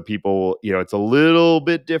 So people, it's a little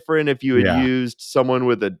bit different if you had used someone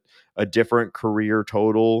with a different career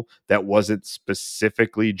total that wasn't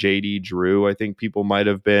specifically JD Drew. I think people might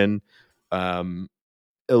have been a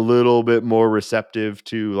little bit more receptive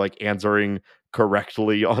to like answering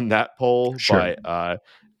correctly on that poll. Sure.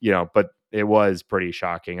 But it was pretty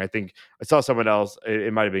shocking. I think I saw someone else,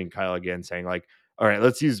 it might have been Kyle again, saying like, all right,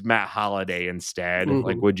 let's use Matt Holliday instead. Mm-hmm.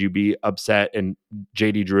 Like, would you be upset? And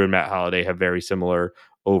JD Drew and Matt Holliday have very similar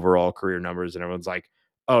overall career numbers. And everyone's like,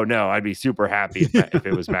 oh no, I'd be super happy if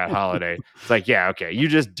it was Matt Holliday. It's like, yeah, okay. You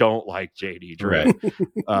just don't like JD Drew,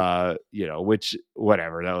 right. Which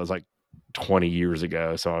whatever, that was like 20 years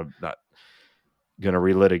ago. So I'm not going to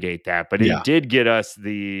relitigate that, but it did get us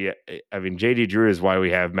JD Drew is why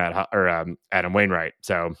we have Adam Wainwright.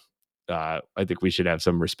 So I think we should have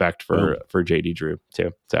some respect for JD Drew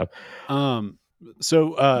too. So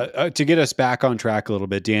to get us back on track a little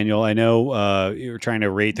bit, Daniel, I know you're trying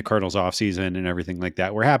to rate the Cardinals offseason and everything like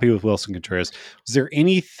that. We're happy with Wilson Contreras. Is there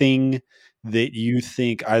anything that you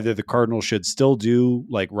think either the Cardinals should still do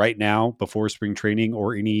like right now before spring training,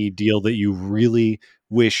 or any deal that you really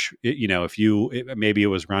wish, maybe it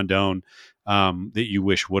was Rondon that you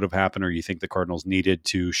wish would have happened, or you think the Cardinals needed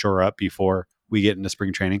to shore up before we get into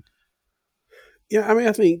spring training? Yeah, I mean,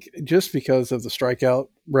 I think just because of the strikeout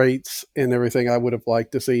rates and everything, I would have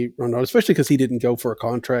liked to see Rondon, especially because he didn't go for a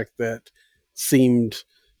contract that seemed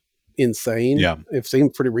insane. Yeah, it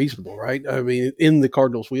seemed pretty reasonable, right? I mean, in the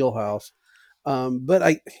Cardinals' wheelhouse. But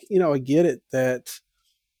I get it that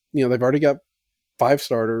they've already got 5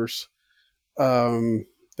 starters.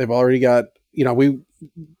 They've already got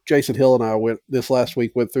Jason Hill and I went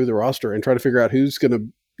through the roster and try to figure out who's going to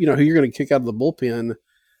who you're going to kick out of the bullpen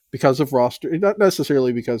because of roster, not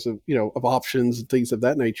necessarily because of, of options and things of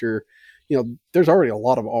that nature. There's already a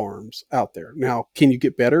lot of arms out there. Now, can you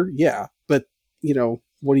get better? Yeah. But,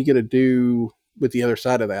 what are you going to do with the other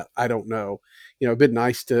side of that? I don't know. It'd been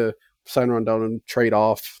nice to sign Rondon and trade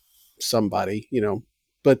off somebody,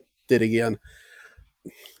 but then again,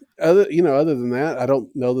 other than that, I don't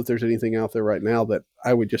know that there's anything out there right now that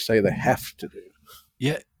I would just say they have to do.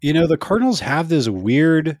 Yeah. The Cardinals have this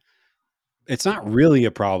weird, it's not really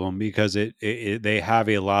a problem because they have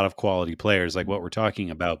a lot of quality players like what we're talking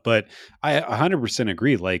about, but I 100%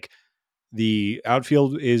 agree. Like, the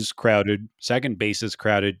outfield is crowded, second base is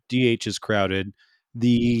crowded, DH is crowded,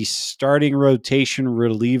 the starting rotation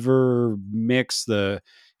reliever mix, the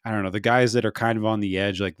guys that are kind of on the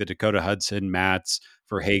edge, like the Dakota Hudson, Matz,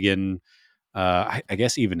 Verhagen, I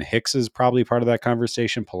guess even Hicks is probably part of that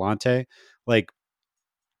conversation, Palante. Like,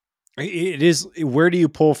 It is. Where do you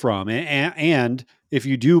pull from? And if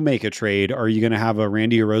you do make a trade, are you going to have a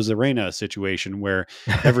Randy Arozarena situation where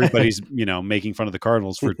everybody's, making fun of the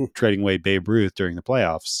Cardinals for trading away Babe Ruth during the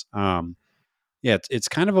playoffs? Yeah, it's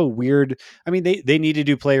kind of a weird. I mean, they need to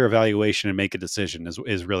do player evaluation and make a decision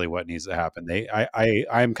is really what needs to happen.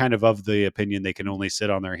 I'm kind of the opinion they can only sit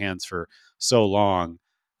on their hands for so long.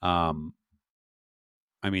 I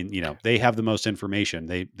mean, they have the most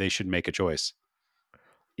information. They should make a choice.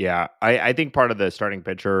 Yeah, I think part of the starting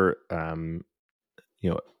pitcher,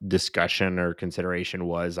 discussion or consideration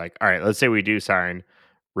was like, all right, let's say we do sign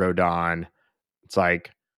Rodon. It's like,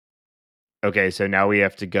 okay, so now we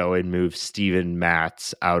have to go and move Steven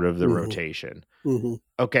Matz out of the rotation. Mm-hmm.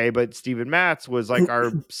 Okay, but Steven Matz was like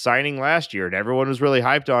our signing last year, and everyone was really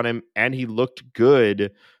hyped on him, and he looked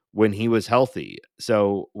good when he was healthy.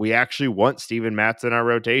 So we actually want Steven Matz in our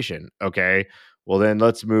rotation. Okay, well then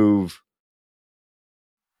let's move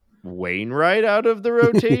Wainwright out of the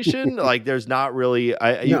rotation. Like there's not really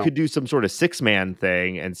you could do some sort of 6-man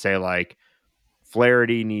thing and say like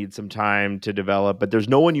Flaherty needs some time to develop, but there's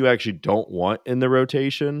no one you actually don't want in the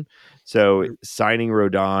rotation. So signing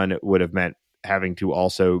Rodon would have meant having to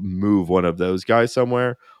also move one of those guys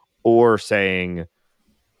somewhere, or saying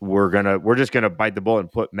we're just gonna bite the bullet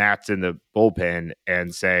and put Matz in the bullpen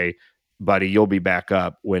and say, buddy, you'll be back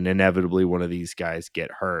up when inevitably one of these guys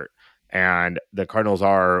get hurt. And the Cardinals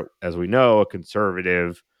are, as we know, a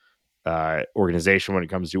conservative organization when it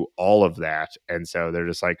comes to all of that. And so they're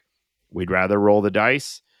just like, we'd rather roll the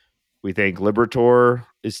dice. We think Liberatore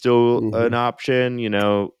is still an option.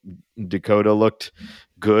 Dakota looked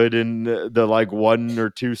good in the like 1 or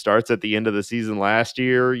 2 starts at the end of the season last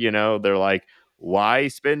year. They're like, why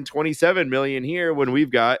spend $27 million here when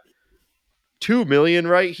we've got $2 million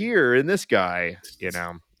right here in this guy?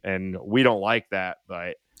 And we don't like that,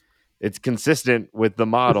 but it's consistent with the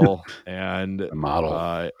model. And The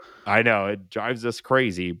model. I know it drives us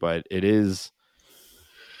crazy, but it is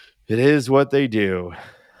what they do.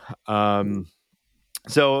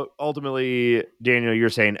 So ultimately, Daniel, you're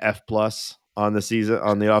saying F+ on the season,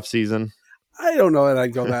 on the off season? I don't know that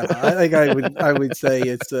I'd go that high. I think I would say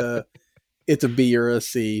it's a B or a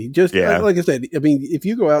C. Just like I said, I mean, if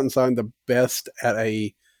you go out and sign the best at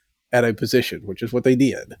a position, which is what they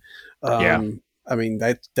did, I mean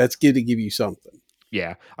that's good to give you something.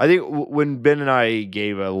 Yeah, I think when Ben and I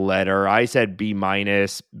gave a letter, I said B-.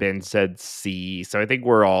 Ben said C. So I think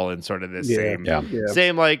we're all in sort of the same.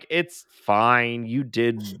 Like, it's fine. You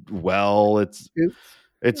did well. It's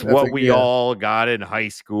what we all got in high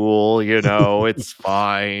school. It's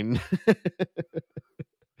fine.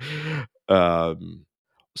 So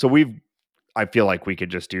I feel like we could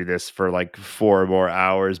just do this for like 4 more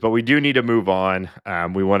hours, but we do need to move on.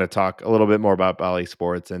 We want to talk a little bit more about Bally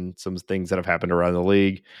Sports and some things that have happened around the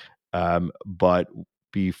league. But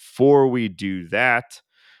before we do that,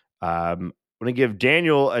 I'm going to give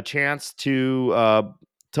Daniel a chance to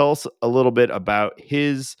tell us a little bit about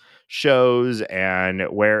his shows and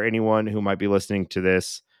where anyone who might be listening to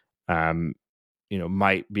this,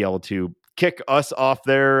 might be able to kick us off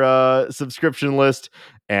their subscription list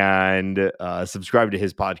and subscribe to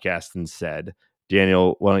his podcast instead.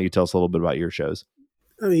 Daniel, why don't you tell us a little bit about your shows?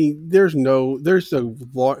 I mean, there's no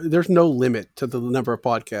limit to the number of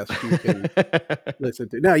podcasts you can listen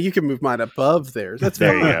to. Now you can move mine above theirs. That's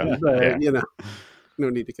there fine. you go. But, no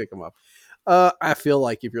need to kick them up. I feel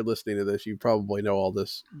like if you're listening to this, you probably know all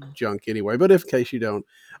this junk anyway. But if in case you don't,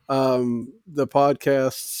 the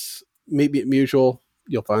podcasts, Meet Me at Mutual,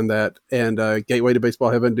 you'll find that, and Gateway to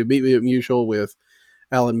Baseball Heaven, do Meet Me at Mutual with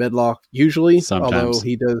Alan Medlock usually. Sometimes. Although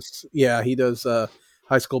he does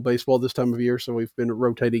high school baseball this time of year, so we've been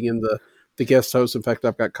rotating in the guest hosts. In fact,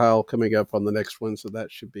 I've got Kyle coming up on the next one, so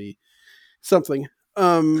that should be something.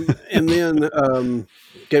 And then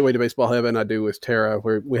Gateway to Baseball Heaven I do with Tara,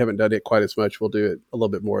 where we haven't done it quite as much. We'll do it a little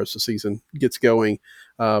bit more as the season gets going.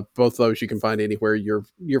 Both those you can find anywhere you're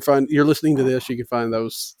listening to this. You can find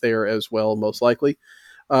those there as well, most likely.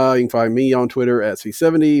 You can find me on Twitter at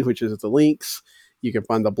C70, which is at the links. You can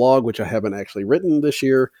find the blog, which I haven't actually written this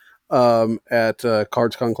year, at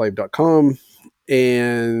cardsconclave.com.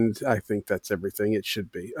 And I think that's everything it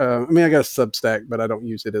should be. I mean, I got a Substack, but I don't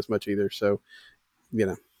use it as much either. So,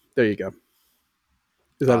 there you go.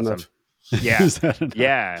 Is that enough? Yeah. Is that enough?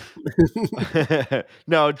 Yeah.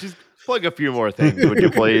 No, just plug a few more things, would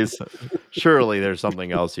you please? Surely there's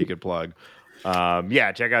something else you could plug.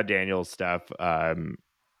 Check out Daniel's stuff.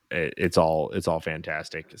 It's all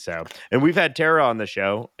fantastic. So, and we've had Tara on the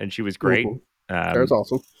show, and she was great. Tara's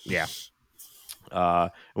awesome. Yeah.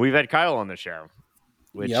 We've had Kyle on the show,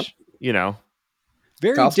 which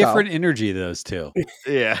Very different energy, those two.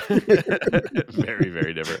 Yeah. Very,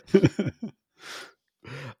 very different.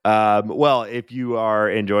 Well, if you are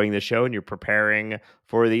enjoying the show and you're preparing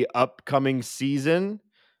for the upcoming season,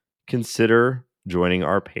 consider joining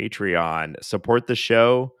our Patreon. Support the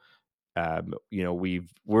show.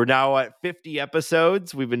 We're now at 50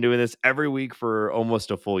 episodes. We've been doing this every week for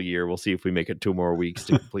almost a full year. We'll see if we make it 2 more weeks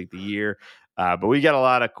to complete the year. But we got a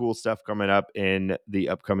lot of cool stuff coming up in the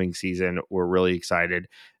upcoming season. We're really excited,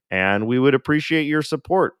 and we would appreciate your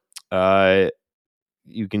support. You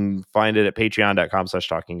can find it at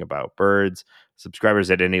patreon.com/talkingaboutbirds.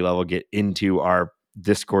 Subscribers at any level get into our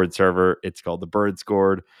Discord server. It's called the Birds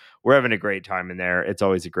Gourd. We're having a great time in there. It's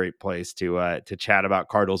always a great place to chat about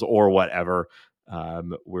Cardinals or whatever.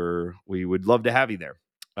 We would love to have you there.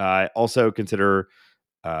 Also consider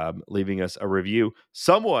leaving us a review.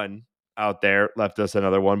 Someone out there left us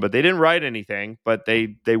another one, but they didn't write anything. But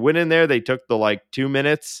they went in there. They took the 2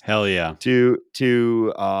 minutes. Hell yeah. To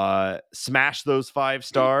smash those 5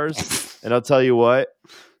 stars. And I'll tell you what,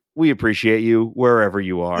 we appreciate you wherever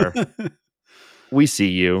you are. We see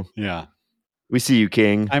you. Yeah. We see you,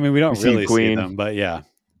 King. I mean, we don't really Queen. see them, but yeah.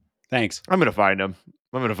 Thanks. I'm going to find them.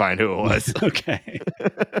 I'm going to find who it was. Okay.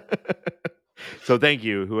 So thank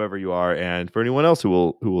you, whoever you are. And for anyone else who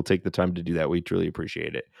will take the time to do that, we truly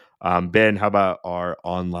appreciate it. Ben, how about our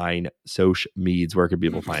online social medias? Where can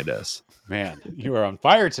people find us? Man, you are on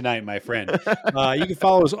fire tonight, my friend. You can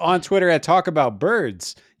follow us on Twitter at Talk About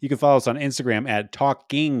Birds. You can follow us on Instagram at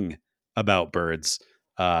Talking About Birds.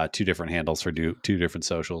 2 different handles for 2 different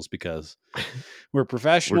socials because we're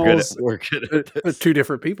professionals. We're good at this. 2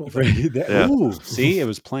 different people. Yeah. Ooh, see, it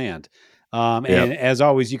was planned. And as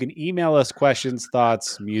always, you can email us questions,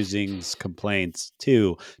 thoughts, musings, complaints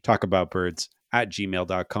to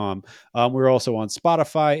talkaboutbirds@gmail.com. We're also on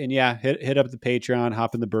Spotify, and hit up the Patreon,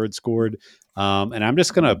 hop in the Birds Gourd. And I'm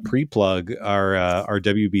just going to pre-plug our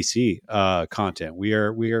WBC content. We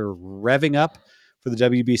are revving up for the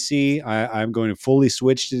WBC. I'm going to fully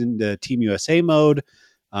switch into Team USA mode.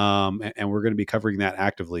 And we're going to be covering that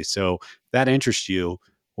actively. So if that interests you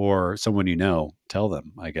or someone you know, tell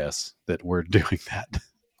them, I guess, that we're doing that.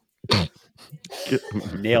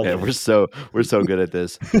 Nailed it. We're so good at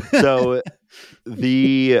this. So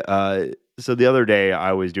the other day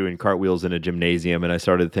I was doing cartwheels in a gymnasium and I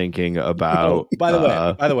started thinking about by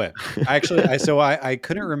the way, actually I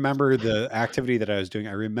couldn't remember the activity that I was doing.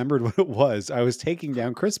 I remembered what it was. I was taking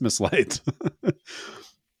down Christmas lights.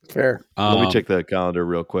 Fair. Let me check the calendar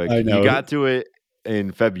real quick. You got to it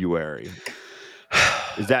in February.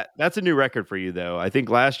 That's a new record for you, though? I think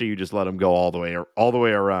last year you just let them go all the way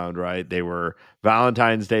around, right? They were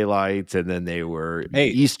Valentine's Day lights, and then they were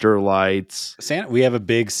Easter lights. We have a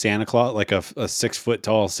big Santa Claus, like a 6 foot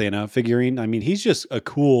tall Santa figurine. I mean, he's just a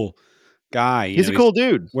cool guy. He's a cool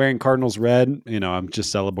dude wearing Cardinals red. I'm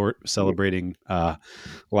just celebrating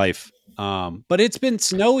life. But it's been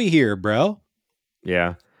snowy here, bro.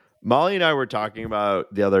 Yeah, Molly and I were talking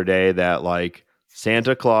about the other day that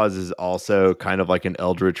Santa Claus is also kind of like an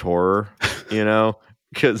eldritch horror,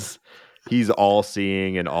 because he's all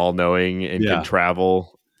seeing and all knowing and can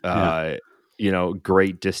travel,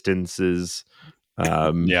 great distances.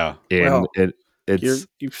 You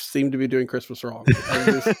seem to be doing Christmas wrong.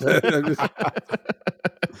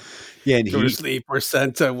 And go to sleep or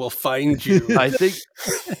Santa will find you. I think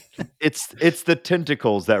it's the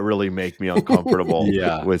tentacles that really make me uncomfortable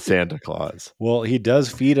with Santa Claus. Well, he does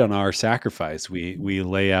feed on our sacrifice. We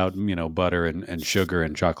lay out, butter and sugar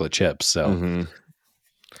and chocolate chips. So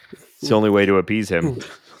it's the only way to appease him.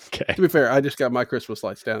 Okay. To be fair, I just got my Christmas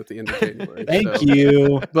lights down at the end of January. Thank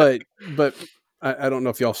you. But I don't know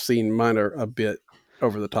if y'all seen mine are a bit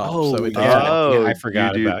over the top. I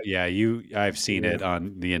forgot about. I've seen it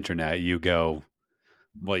on the internet. You go.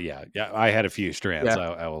 Well, I had a few strands.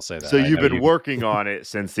 I will say that. So you've been working on it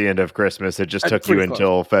since the end of Christmas. It just took you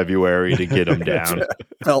until February to get them down.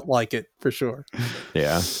 Felt like it for sure.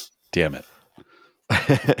 Yeah. Damn it.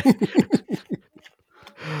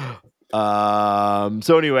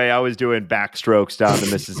 So anyway, I was doing backstrokes down the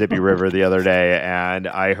Mississippi River the other day, and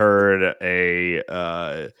I heard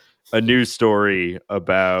a news story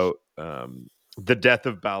about the death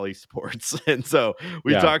of Bally Sports. And so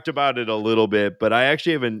we talked about it a little bit, but I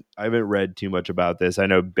actually haven't read too much about this. I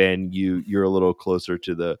know, Ben, you're a little closer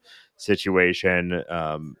to the situation.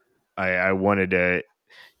 I wanted to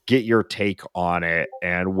get your take on it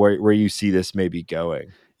and where you see this maybe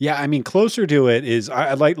going. Yeah, I mean, closer to it is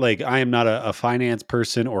I am not a finance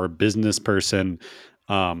person or a business person.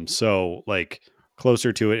 So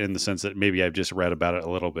closer to it in the sense that maybe I've just read about it a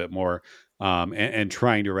little bit more. and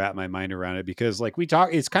trying to wrap my mind around it, because like we talk,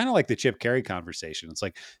 it's kind of like the Chip Caray conversation. It's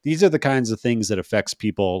like, these are the kinds of things that affects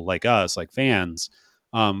people like us, like fans,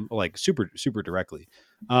 like super, super directly.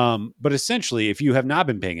 But essentially, if you have not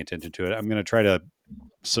been paying attention to it, I'm going to try to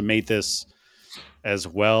summate this as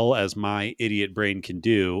well as my idiot brain can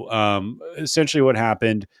do. Essentially, what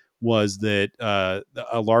happened was that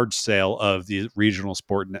a large sale of the regional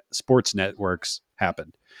sports networks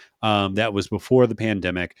happened. That was before the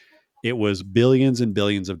pandemic. It was billions and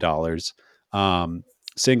billions of dollars.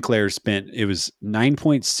 Sinclair spent, it was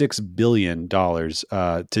 $9.6 billion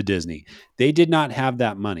to Disney. They did not have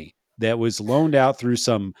that money. That was loaned out through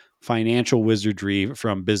some financial wizardry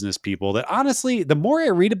from business people that, honestly, the more I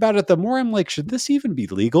read about it, the more I'm like, should this even be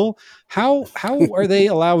legal? How are they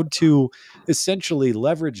allowed to essentially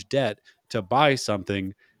leverage debt to buy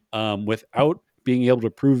something without being able to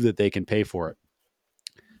prove that they can pay for it?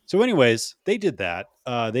 So anyways, they did that.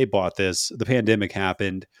 They bought this. The pandemic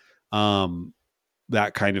happened.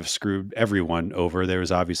 That kind of screwed everyone over. There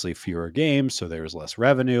was obviously fewer games, so there was less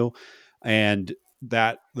revenue. And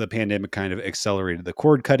that the pandemic kind of accelerated the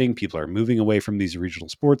cord cutting. People are moving away from these regional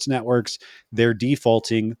sports networks. They're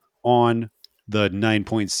defaulting on the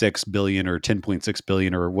 9.6 billion or 10.6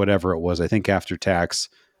 billion or whatever it was. I think after tax,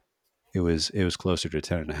 it was closer to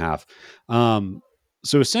 10 and a half.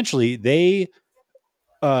 So essentially they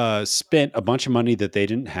spent a bunch of money that they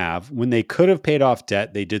didn't have. When they could have paid off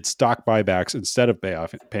debt, they did stock buybacks instead of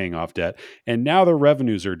paying off debt. And now their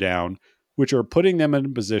revenues are down, which are putting them in a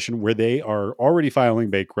position where they are already filing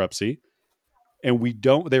bankruptcy. And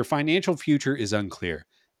their financial future is unclear,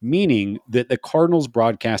 meaning that the Cardinals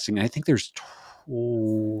broadcasting, I think there's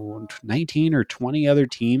 19 or 20 other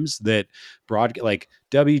teams that like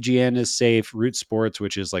WGN is safe. Root Sports,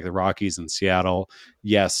 which is like the Rockies in Seattle,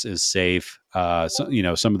 yes, is safe. So,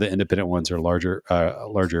 some of the independent ones are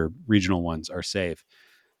larger regional ones are safe.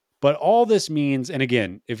 But all this means, and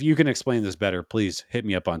again, if you can explain this better, please hit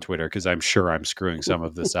me up on Twitter, because I'm sure I'm screwing some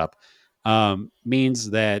of this up.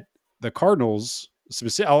 Means that the Cardinals,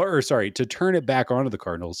 to turn it back onto the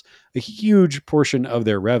Cardinals, a huge portion of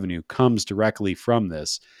their revenue comes directly from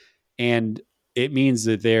this. And it means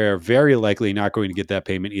that they're very likely not going to get that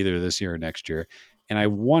payment either this year or next year. And I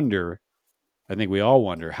think we all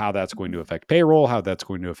wonder how that's going to affect payroll, how that's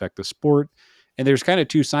going to affect the sport. And there's kind of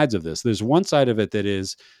two sides of this. There's one side of it that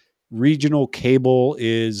is, regional cable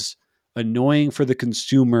is annoying for the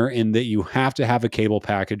consumer in that you have to have a cable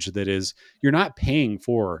package that is, you're not paying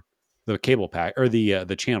for the cable pack or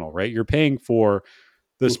the channel, right? You're paying for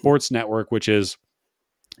the sports network, which is,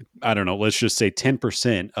 I don't know, let's just say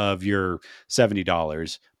 10% of your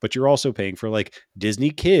 $70, but you're also paying for like Disney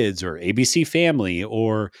Kids or ABC Family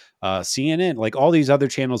or CNN, like all these other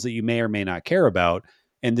channels that you may or may not care about.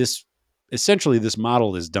 And this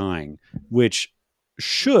model is dying, which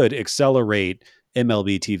should accelerate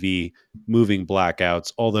MLB TV moving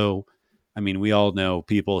blackouts. Although, I mean, we all know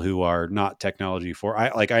people who are not technology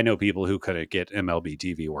I know people who couldn't get MLB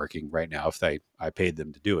TV working right now if I paid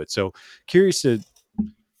them to do it. So curious to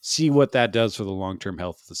see what that does for the long-term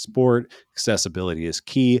health of the sport. Accessibility is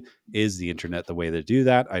key. Is the internet the way to do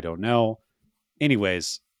that? I don't know.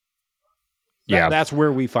 Anyways, that's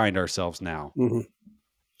where we find ourselves now. Mm-hmm.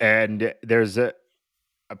 And there's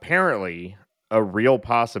apparently a real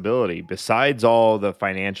possibility, besides all the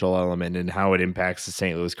financial element and how it impacts the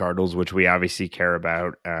St. Louis Cardinals, which we obviously care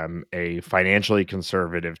about. A financially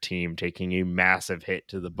conservative team taking a massive hit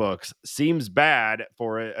to the books seems bad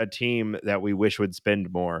for a team that we wish would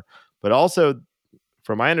spend more. But also,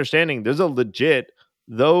 from my understanding, there's a legit,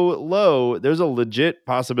 though low, there's a legit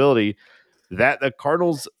possibility that the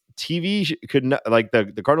Cardinals TV could not, like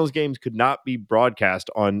the Cardinals games could not be broadcast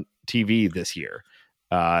on TV this year.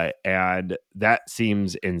 And that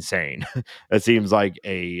seems insane. That seems like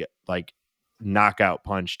a knockout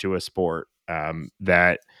punch to a sport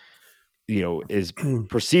that is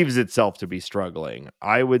perceives itself to be struggling.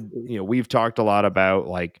 We've talked a lot about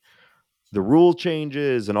like the rule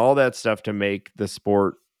changes and all that stuff to make the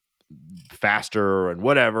sport faster and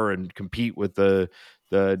whatever and compete with the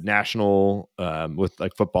national with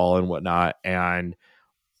like football and whatnot. And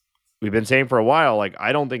we've been saying for a while, like,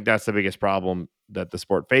 I don't think that's the biggest problem that the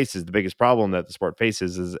sport faces. The biggest problem that the sport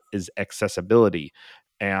faces is accessibility.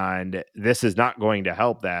 And this is not going to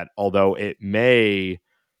help that, although it may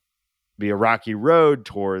be a rocky road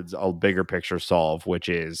towards a bigger picture solve, which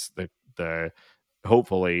is the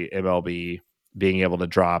hopefully MLB being able to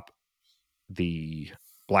drop the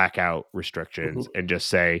blackout restrictions and just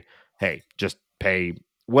say, hey, just pay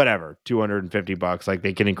whatever, $250, like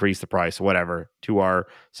they can increase the price, whatever, to our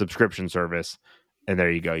subscription service. And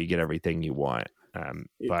there you go. You get everything you want.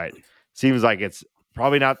 But seems like it's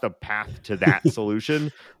probably not the path to that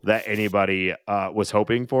solution that anybody was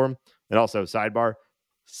hoping for. And also, sidebar,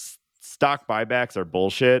 stock buybacks are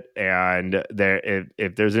bullshit. And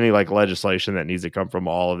if there's any like legislation that needs to come from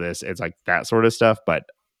all of this, it's like that sort of stuff. But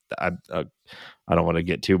I don't want to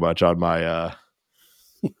get too much on my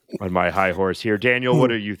high horse here. Daniel,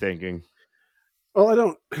 what are you thinking?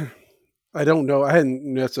 Well, I don't know. I hadn't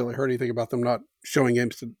necessarily heard anything about them not showing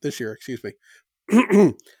games this year. Excuse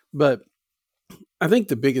me. But I think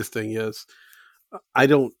the biggest thing is I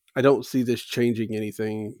don't see this changing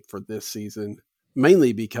anything for this season,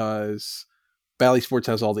 mainly because Bally Sports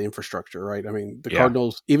has all the infrastructure, right? I mean, the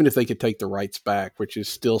Cardinals, even if they could take the rights back, which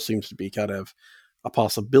still seems to be kind of a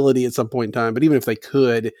possibility at some point in time, but even if they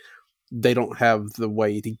could, they don't have the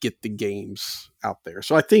way to get the games out there.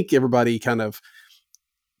 So I think everybody kind of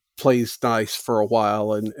plays nice for a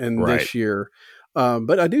while and this year.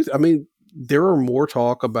 But I mean, there are more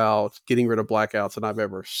talk about getting rid of blackouts than I've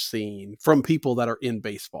ever seen from people that are in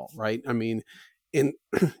baseball, right? I mean, and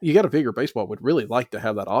you got to figure baseball would really like to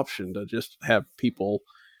have that option to just have people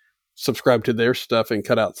subscribe to their stuff and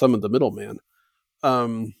cut out some of the middlemen.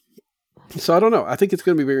 So I don't know. I think it's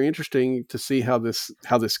going to be very interesting to see how this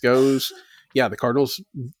goes. Yeah, the Cardinals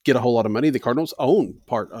get a whole lot of money. The Cardinals own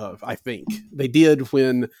part of, I think. They did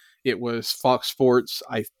when it was Fox Sports.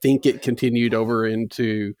 I think it continued over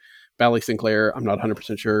into Bally Sinclair. I'm not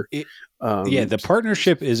 100% sure. The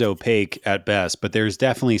partnership is opaque at best, but there's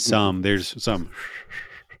definitely some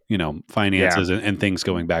finances and things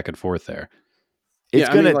going back and forth there. It's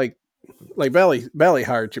I mean, like Bally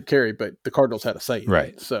hired Chip Caray, but the Cardinals had a say in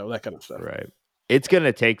it, so that kind of stuff. Right. It's going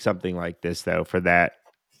to take something like this though for that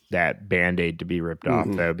Band-Aid to be ripped off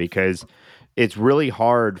though, because it's really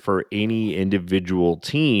hard for any individual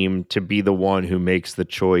team to be the one who makes the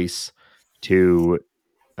choice to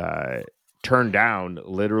turn down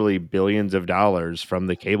literally billions of dollars from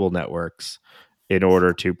the cable networks in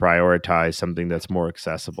order to prioritize something that's more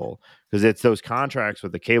accessible. Because it's those contracts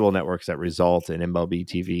with the cable networks that result in MLB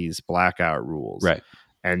TV's blackout rules. Right.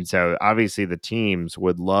 And so obviously the teams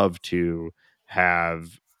would love to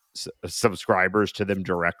have subscribers to them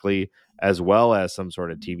directly, as well as some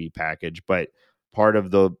sort of TV package. But part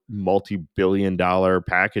of the multi-billion-dollar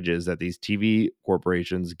packages that these TV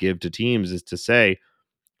corporations give to teams is to say,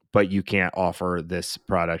 but you can't offer this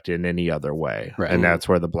product in any other way. Right. And that's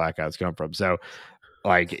where the blackouts come from. So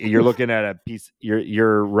like you're looking at a piece,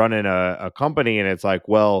 you're running a company and it's like,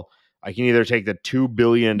 well, I can either take the $2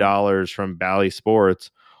 billion from Bally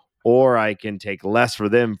Sports, or I can take less for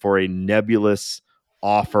them for a nebulous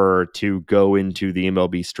offer to go into the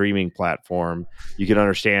MLB streaming platform. You can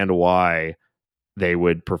understand why they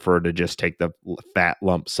would prefer to just take the fat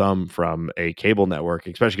lump sum from a cable network,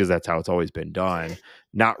 especially because that's how it's always been done,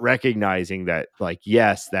 not recognizing that, like,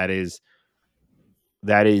 yes, that is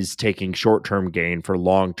taking short-term gain for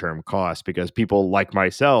long-term cost, because people like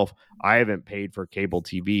myself, I haven't paid for cable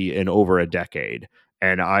TV in over a decade,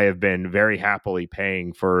 and I have been very happily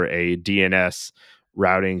paying for a DNS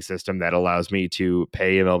routing system that allows me to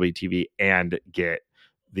pay MLB TV and get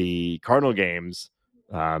the Cardinal games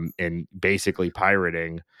and basically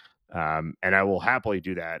pirating. And I will happily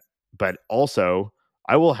do that. But also,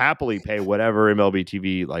 I will happily pay whatever MLB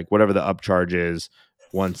TV, like whatever the upcharge is,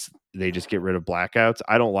 once they just get rid of blackouts.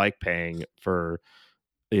 I don't like paying for,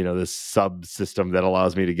 this subsystem that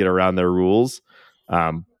allows me to get around their rules.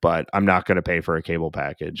 But I'm not going to pay for a cable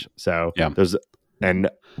package. So there's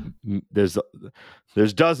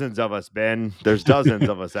dozens of us, Ben. There's dozens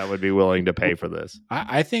of us that would be willing to pay for this.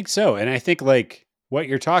 I think so. And I think like what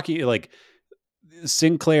you're talking, like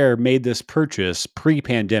Sinclair made this purchase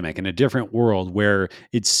pre-pandemic in a different world where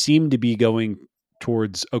it seemed to be going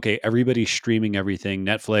towards, okay, everybody's streaming everything,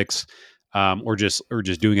 Netflix, or just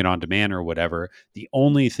doing it on demand or whatever. The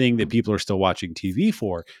only thing that people are still watching TV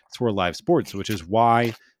for is for live sports, which is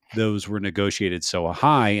why those were negotiated so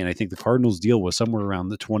high. And I think the Cardinals deal was somewhere around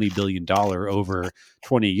the $20 billion over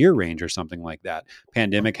 20-year range or something like that.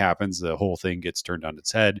 Pandemic happens. The whole thing gets turned on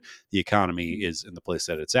its head. The economy is in the place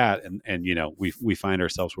that it's at. And we find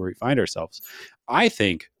ourselves where we find ourselves. I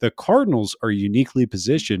think the Cardinals are uniquely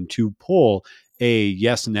positioned to pull a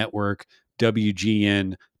Yes Network,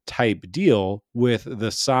 WGN type deal with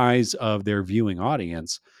the size of their viewing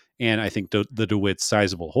audience. And I think the DeWitt's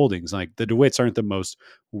sizable holdings, like the DeWitts aren't the most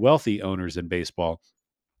wealthy owners in baseball,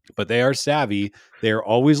 but they are savvy. They're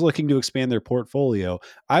always looking to expand their portfolio.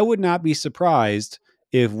 I would not be surprised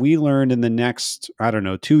if we learned in the next,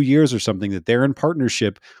 2 years or something, that they're in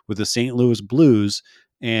partnership with the St. Louis Blues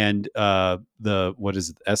and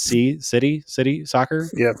SC City Soccer.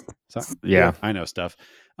 Yeah. Yeah, I know stuff.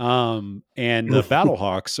 and the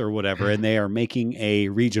Battlehawks or whatever, and they are making a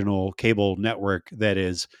regional cable network that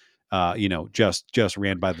is, just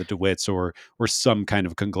ran by the DeWitts or some kind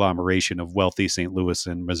of conglomeration of wealthy St. Louis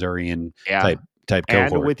and Missourian type and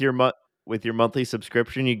cohort. with your monthly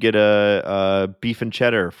subscription, you get a beef and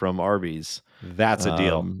cheddar from Arby's. That's a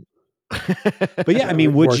deal. But yeah, I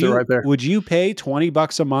mean, would right you pay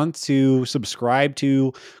 $20 a month to subscribe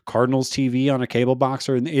to Cardinals TV on a cable box,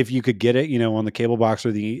 or if you could get it, on the cable box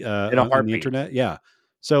or the on the internet? Yeah.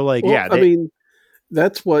 So I mean,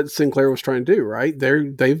 that's what Sinclair was trying to do, right?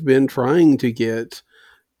 They've been trying to get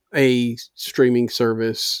a streaming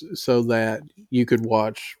service so that you could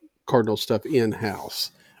watch Cardinal stuff in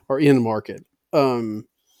house or in market.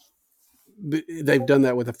 They've done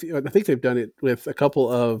that with a few. I think they've done it with a couple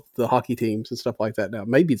of the hockey teams and stuff like that. Now,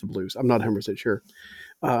 maybe the Blues. I'm not 100% sure.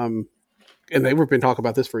 And they were been talking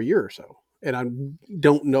about this for a year or so. And I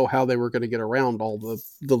don't know how they were going to get around all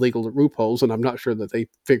the legal loopholes, and I'm not sure that they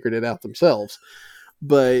figured it out themselves.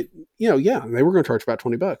 But they were going to charge about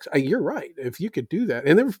 $20. You're right. If you could do that,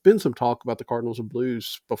 and there's been some talk about the Cardinals and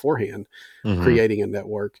Blues beforehand creating a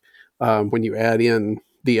network. When you add in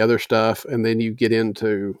the other stuff, and then you get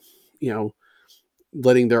into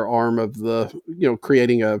letting their arm of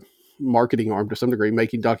creating a marketing arm to some degree,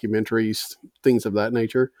 making documentaries, things of that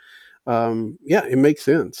nature. It makes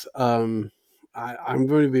sense. I'm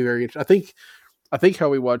going to be very interested. I think how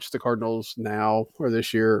we watch the Cardinals now or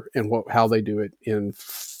this year and how they do it in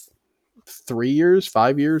 3 years,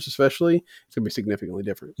 5 years, especially, it's going to be significantly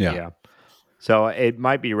different. Yeah. So it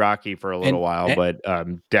might be rocky for a little while, but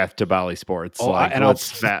death to Bally Sports.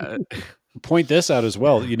 Point this out as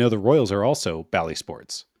well. The Royals are also Bally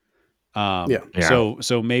Sports.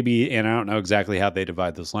 So maybe, and I don't know exactly how they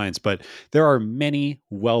divide those lines, but there are many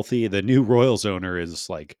wealthy. The new Royals owner is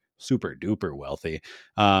like super duper wealthy.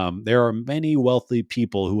 There are many wealthy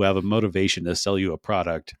people who have a motivation to sell you a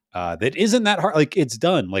product that isn't that hard. Like, it's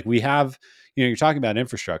done. Like, we have, you're talking about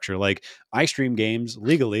infrastructure. Like, I stream games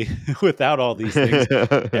legally without all these things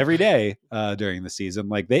every day during the season.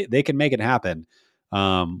 Like, they can make it happen.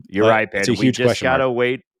 You're right, Ben. It's a huge we just question gotta mark.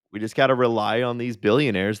 wait. We just gotta rely on these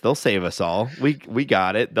billionaires. They'll save us all. We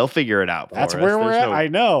got it. They'll figure it out for us. That's where we're at. I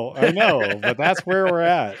know, but that's where we're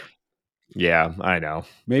at. Yeah, I know.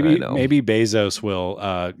 Maybe Bezos will,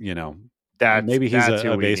 maybe he's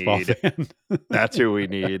a baseball fan. That's who we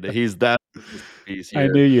need. He's that piece here. I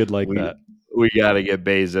knew you'd like that. We got to get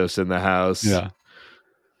Bezos in the house. Yeah.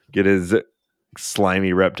 Get his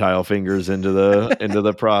slimy reptile fingers into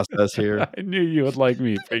the process here. I knew you would like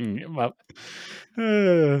me bringing him up.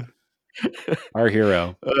 Our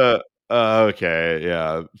hero. Okay.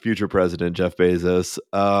 Yeah. Future President Jeff Bezos.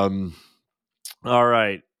 All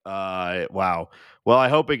right. Wow. Well, I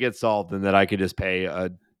hope it gets solved and that I could just pay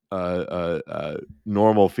a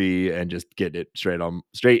normal fee and just get it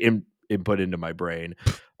straight input into my brain.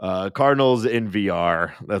 Cardinals in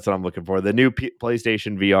VR. That's what I'm looking for. The new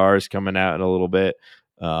PlayStation VR is coming out in a little bit.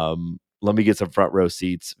 Let me get some front row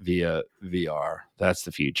seats via VR. That's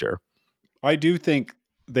the future. I do think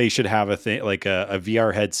they should have a thing like a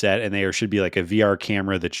VR headset, and there should be like a VR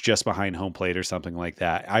camera that's just behind home plate or something like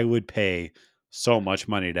that. I would pay so much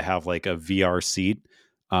money to have like a VR seat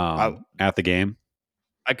at the game.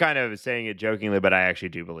 I kind of was saying it jokingly, but I actually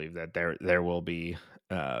do believe that there will be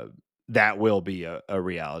that will be a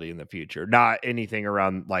reality in the future. Not anything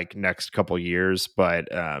around like next couple years, but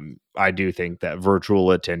I do think that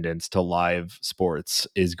virtual attendance to live sports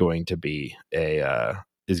is going to be a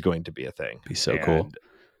thing. Be so cool.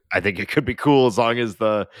 I think it could be cool as long as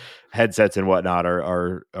the headsets and whatnot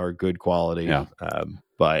are good quality. Yeah.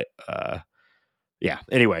 Yeah.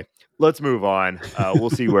 Anyway, let's move on. We'll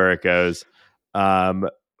see where it goes.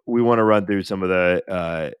 We want to run through some of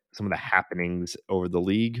the happenings over the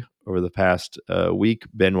league over the past week.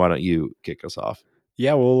 Ben, why don't you kick us off?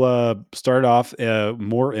 Yeah, we'll start off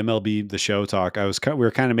more MLB The Show talk. We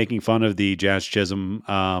were kind of making fun of the Jazz Chisholm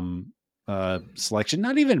selection.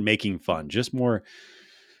 Not even making fun, just more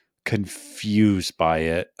confused by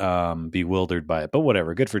it, bewildered by it. But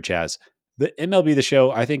whatever, good for Chaz. The MLB The Show,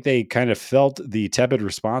 I think they kind of felt the tepid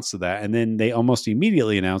response to that, and then they almost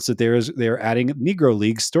immediately announced that they're adding Negro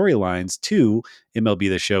League storylines to MLB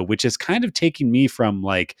The Show, which is kind of taking me from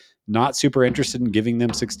like not super interested in giving them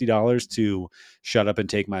 $60 to shut up and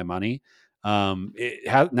take my money.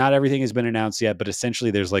 Not everything has been announced yet, but essentially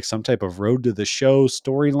there's like some type of road to the show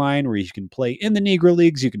storyline where you can play in the Negro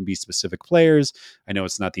Leagues. You can be specific players. I know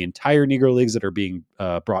it's not the entire Negro Leagues that are being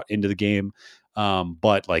brought into the game.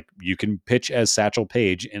 But like you can pitch as Satchel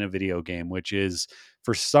Paige in a video game, which is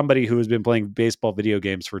for somebody who has been playing baseball video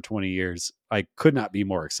games for 20 years. I could not be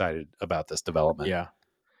more excited about this development. Yeah.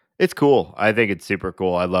 It's cool. I think it's super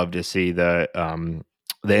cool. I love to see the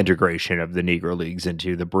integration of the Negro Leagues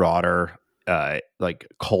into the broader like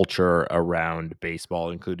culture around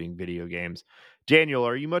baseball, including video games. Daniel,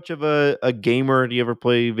 are you much of a gamer? Do you ever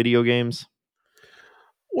play video games?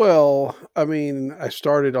 Well, I mean, I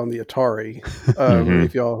started on the Atari, Mm-hmm.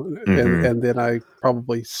 if y'all, Mm-hmm. and then I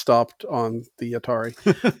probably stopped on the Atari.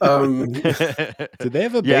 Um, Did they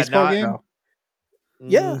have a Yeah, baseball not. game?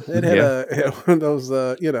 Yeah, it had Yeah. it had one of those,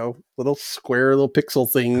 little square little pixel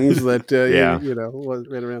things that, Yeah. was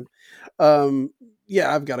ran around. Um,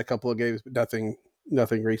 yeah, I've got a couple of games, but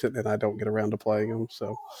nothing recent, and I don't get around to playing them.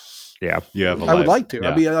 So Yeah. You have a I would life. like to. I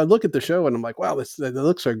Yeah. mean, I look at the show and I'm like, wow, this it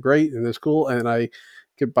looks so great and it's cool, and I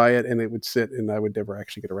could buy it and it would sit, and I would never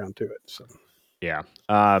actually get around to it. So Yeah.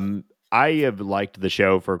 I have liked the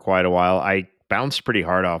show for quite a while. I bounced pretty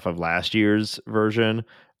hard off of last year's version.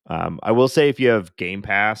 I will say if you have Game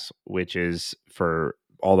Pass, which is for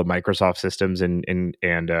all the Microsoft systems and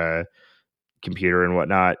computer and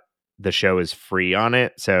whatnot, the show is free on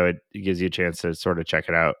it, so it gives you a chance to sort of check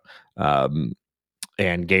it out.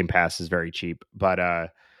 And Game Pass is very cheap, but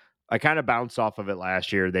I kind of bounced off of it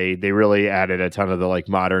last year. They really added a ton of the like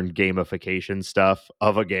modern gamification stuff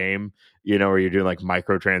of a game, where you're doing like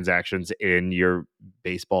microtransactions in your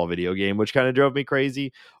baseball video game, which kind of drove me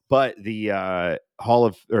crazy. But the Hall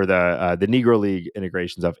of or the Negro League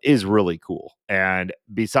integration stuff is really cool. And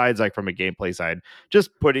besides, like from a gameplay side, just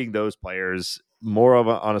putting those players more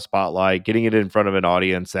on a spotlight, getting it in front of an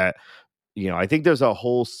audience that I think there's a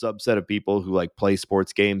whole subset of people who like play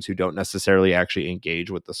sports games who don't necessarily actually engage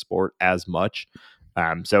with the sport as much.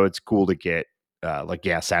 So it's cool to get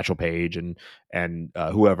Satchel Paige and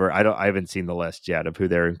whoever. I haven't seen the list yet of who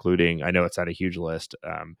they're including. I know it's not a huge list,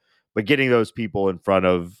 but getting those people in front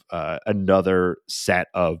of another set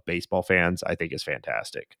of baseball fans, I think is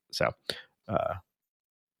fantastic. So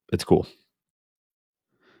it's cool.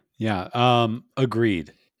 Yeah.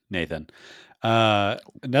 Agreed, Nathan.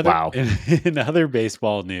 Another Wow. in other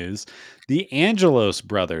baseball news, the Angelos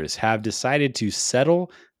brothers have decided to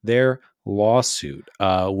settle their lawsuit,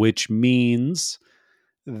 which means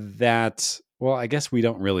that, well, I guess we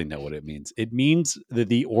don't really know what it means. It means that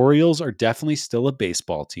the Orioles are definitely still a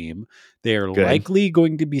baseball team. They are Good. likely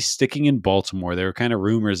going to be sticking in Baltimore. There were kind of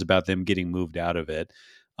rumors about them getting moved out of it.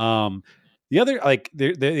 The other, like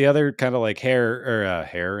the other kind of like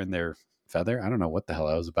hair in their feather. I don't know what the hell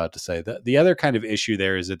I was about to say. The other kind of issue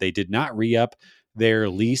there is that they did not re-up their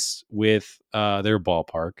lease with their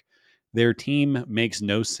ballpark. Their team makes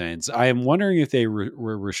no sense. I am wondering if they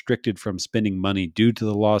were restricted from spending money due to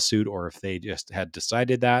the lawsuit, or if they just had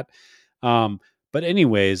decided that. But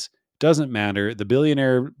anyways, doesn't matter. The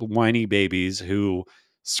billionaire whiny babies who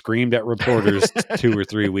screamed at reporters 2 or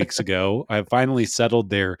 3 weeks ago have finally settled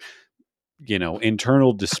their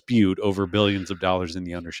internal dispute over billions of dollars in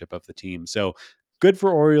the ownership of the team. So good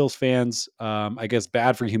for Orioles fans. I guess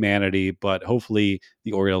bad for humanity, but hopefully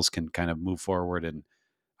the Orioles can kind of move forward. And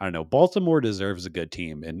I don't know, Baltimore deserves a good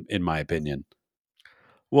team in my opinion.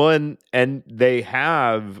 Well, and they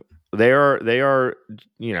are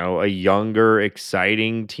a younger,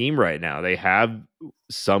 exciting team right now. They have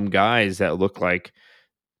some guys that look like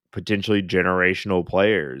potentially generational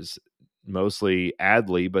players, mostly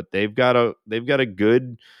Adley, but they've got a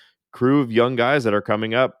good crew of young guys that are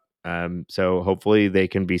coming up. So hopefully they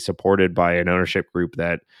can be supported by an ownership group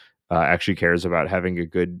that actually cares about having a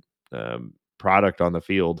good product on the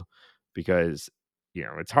field, because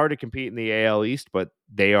it's hard to compete in the AL East, but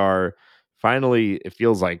they are finally. It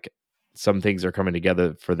feels like some things are coming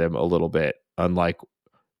together for them a little bit, unlike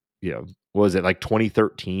what was it, like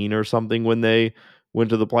 2013 or something when they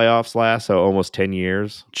went to the playoffs last? So almost 10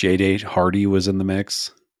 years. J.D. Hardy was in the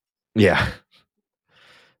mix. Yeah.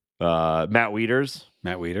 Matt Wieters.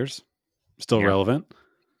 Matt Wieters, still Yeah. relevant.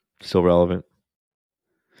 Still relevant.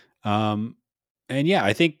 And yeah,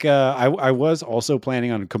 I think I was also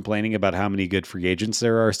planning on complaining about how many good free agents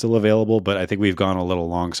there are still available, but I think we've gone a little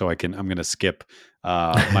long, so I'm going to skip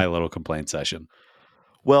my little complaint session.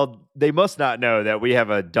 Well, they must not know that we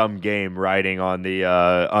have a dumb game riding on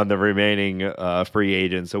the remaining free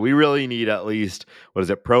agents. So we really need at least, what is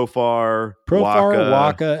it, Profar,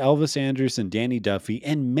 Waka, Elvis Anderson, Danny Duffy,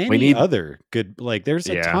 and many need other good. Like, there's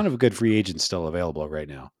a ton of good free agents still available right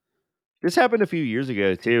now. This happened a few years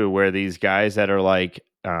ago too, where these guys that are like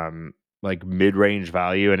mid-range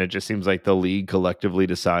value, and it just seems like the league collectively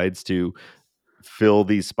decides to fill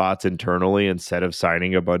these spots internally instead of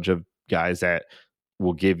signing a bunch of guys that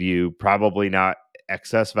will give you probably not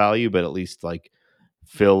excess value, but at least like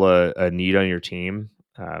fill a need on your team.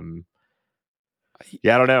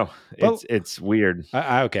 Yeah, I don't know. It's weird.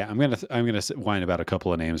 Okay, I'm gonna whine about a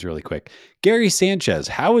couple of names really quick. Gary Sanchez.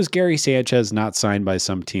 How is Gary Sanchez not signed by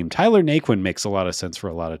some team? Tyler Naquin makes a lot of sense for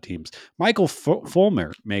a lot of teams. Michael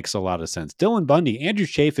Fulmer makes a lot of sense. Dylan Bundy, Andrew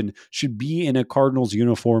Chafin should be in a Cardinals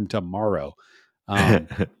uniform tomorrow. I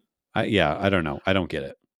don't know. I don't get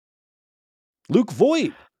it. Luke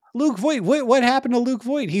Voigt. What happened to Luke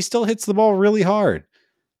Voigt? He still hits the ball really hard.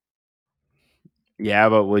 Yeah,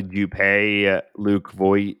 but would you pay Luke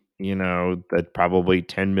Voigt, the probably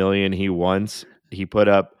 $10 million he wants? He put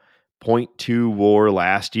up 0.2 WAR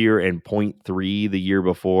last year and 0.3 the year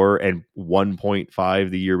before and 1.5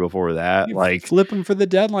 the year before that. You like flip him for the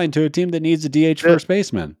deadline to a team that needs a DH first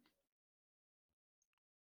baseman.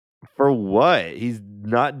 For what? He's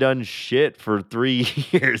not done shit for 3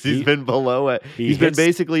 years. He's been below it. He's been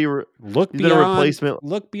basically been a replacement.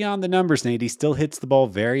 Look beyond the numbers, Nate. He still hits the ball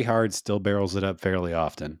very hard, still barrels it up fairly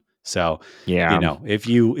often. So, yeah, if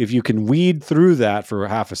you can weed through that for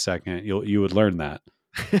half a second, you would learn that.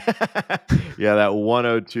 Yeah, that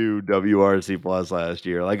 102 WRC plus last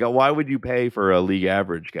year. Like, why would you pay for a league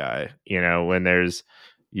average guy? When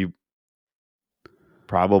you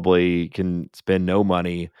probably can spend no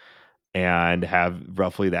money and have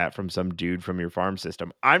roughly that from some dude from your farm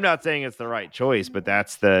system. I'm not saying it's the right choice, but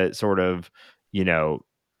that's the sort of,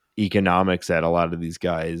 economics that a lot of these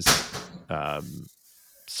guys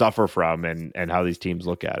suffer from and how these teams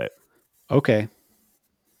look at it. Okay.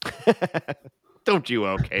 Don't you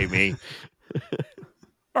okay me?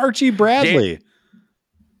 Archie Bradley.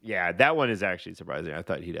 Yeah, that one is actually surprising. I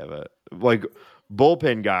thought he'd have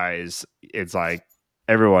bullpen guys. It's like,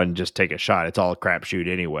 everyone just take a shot. It's all a crapshoot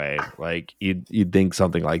anyway. Like you'd think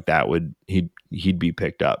something like that he'd be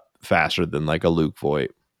picked up faster than like a Luke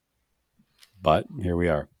Voigt. But here we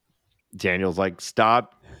are. Daniel's like,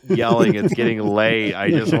 stop yelling. It's getting late. I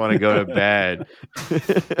just want to go to bed.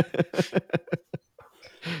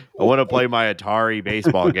 I want to play my Atari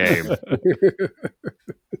baseball game.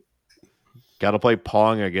 Got to play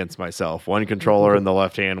Pong against myself. One controller in the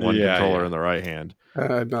left hand, one controller in the right hand.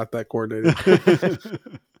 Not that coordinated.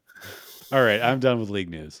 All right, I'm done with league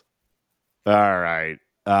news. All right.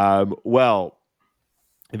 Well,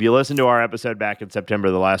 if you listen to our episode back in September,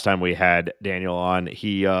 the last time we had Daniel on,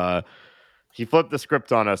 he flipped the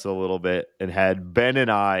script on us a little bit and had Ben and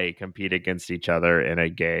I compete against each other in a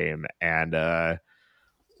game, and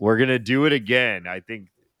we're gonna do it again. I think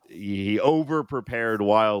he over prepared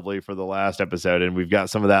wildly for the last episode, and we've got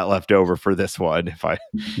some of that left over for this one. If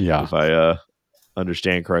I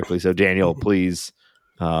understand correctly. So Daniel, please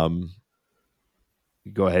go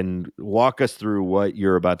ahead and walk us through what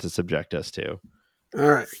you're about to subject us to. All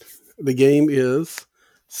right. The game is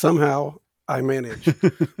Somehow I Manage.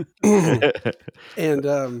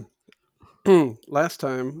 And last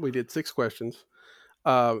time we did 6 questions.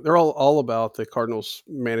 They're all about the Cardinals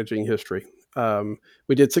managing history.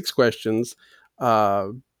 We did 6 questions.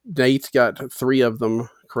 Nate got 3 of them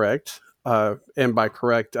correct. And by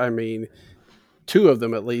correct, I mean 2 of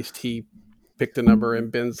them at least. He picked a number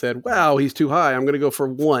and Ben said, wow, he's too high. I'm going to go for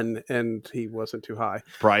 1. And he wasn't too high.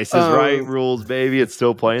 Price is right rules, baby. It's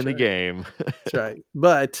still playing the game. That's right.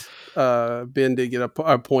 But Ben did get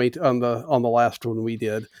a point on the last one we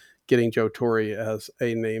did, getting Joe Torre as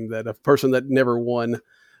a name that a person that never won,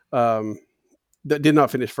 that did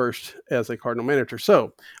not finish first as a Cardinal manager.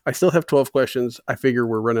 So I still have 12 questions. I figure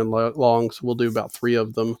we're running long, so we'll do about 3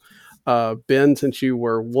 of them. Ben, since you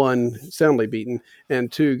were 1 soundly beaten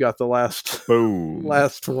and 2 got the last one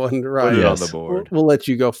right, put it on the board. We'll let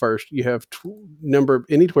you go first. You have number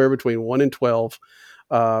anywhere between 1 and 12.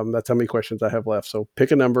 That's how many questions I have left. So pick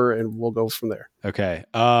a number and we'll go from there. Okay.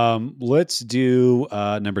 Let's do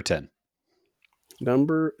number 10.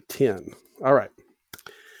 Number 10. All right.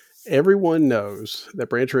 Everyone knows that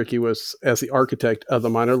Branch Rickey was, as the architect of the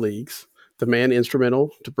minor leagues, the man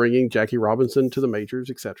instrumental to bringing Jackie Robinson to the majors,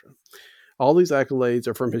 etc. All these accolades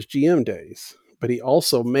are from his GM days, but he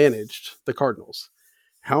also managed the Cardinals.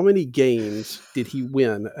 How many games did he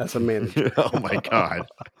win as a manager? Oh my God.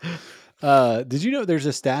 Did you know there's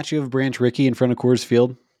a statue of Branch Rickey in front of Coors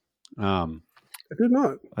Field? I did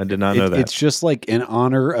not. I did not know that. It's just like in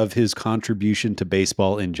honor of his contribution to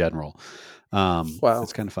baseball in general. Wow.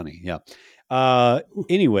 It's kind of funny. Yeah.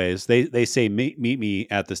 Anyways, they say meet me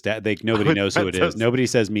at the nobody knows who it is. Nobody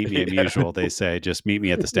says meet me at Mutual. They say just meet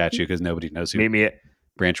me at the statue because nobody knows who. Meet me at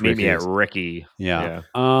Branch Rickey. Meet me at Rickey. Yeah.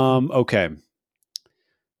 Okay.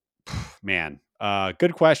 Man.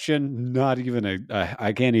 Good question. Not even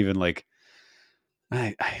I can't even like.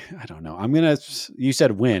 I don't know. You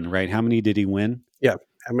said win, right? How many did he win? Yeah.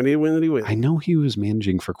 How many did he win? I know he was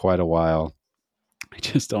managing for quite a while. I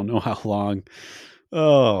just don't know how long.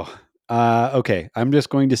 Okay. I'm just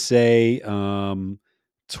going to say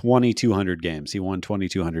 2,200 games. He won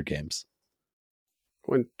 2,200 games.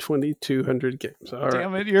 Won 2,200 games. All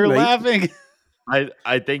Damn right. it, you're Nate? laughing.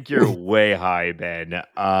 I think you're way high, Ben.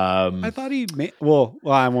 I thought he well,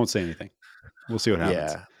 I won't say anything. We'll see what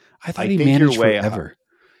happens. Yeah. I thought I he think you're managed way forever.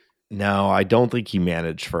 No, I don't think he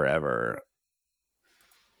managed forever.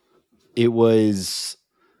 It was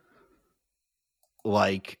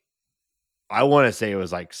like, I want to say it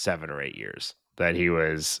was like 7 or 8 years that he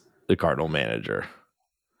was the Cardinal manager.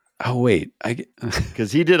 Oh wait,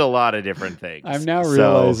 Because he did a lot of different things. I'm now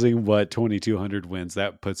realizing what 2,200 wins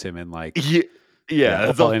that puts him in. Like, yeah.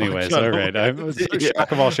 That's well, anyways, all right. I'm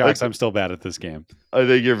shock of all shocks. I'm still bad at this game. I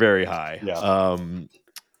think you're very high. Yeah.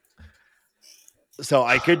 So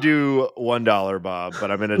I could do $1, Bob,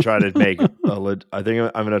 but I'm going to try to make I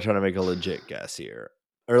think I'm going to try to make a legit guess here.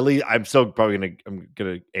 Or at least I'm still probably I'm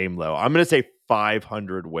going to aim low. I'm going to say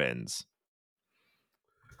 500 wins.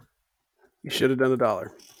 You should have done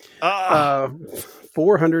 $1.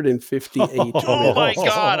 458. Oh my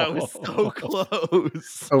God, I was so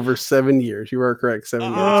close. Over 7 years. You were correct. 7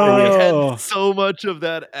 years. I had so much of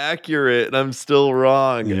that accurate, and I'm still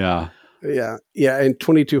wrong. Yeah. Yeah. And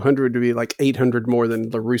 2,200 to be like 800 more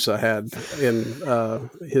than La Russa had in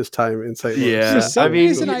his time in St. Louis. Yeah. For some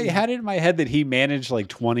reason, I had it in my head that he managed like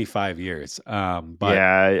 25 years. But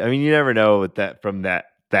yeah, I mean, you never know with that from that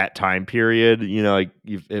time period. You know, like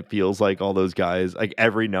it feels like all those guys, like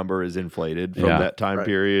every number is inflated from that time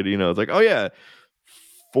period. You know, it's like, oh yeah,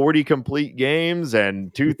 40 complete games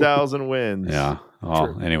and 2,000 wins. Yeah.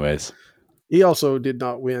 Oh, anyways. He also did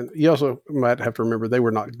not win. You also might have to remember they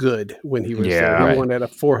were not good when he was there. He won at a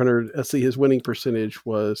 400. Let's see, his winning percentage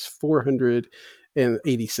was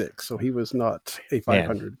 486. So he was not a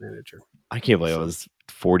 500 manager. I can't believe it was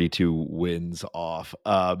 42 wins off.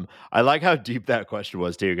 I like how deep that question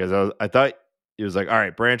was too, because I thought it was like, all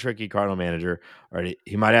right, Branch Rickey, Cardinal manager. All right,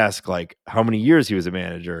 he might ask like how many years he was a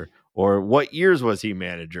manager or what years was he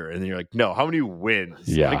manager, and then you're like, no, how many wins?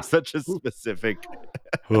 Yeah, like such a specific,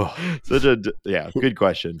 good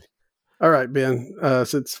question. All right, Ben.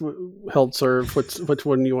 Since held serve, which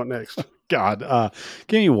one do you want next? God,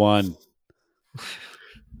 give me one.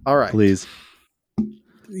 All right, please.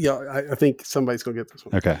 Yeah, I think somebody's gonna get this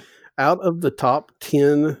one. Okay. Out of the top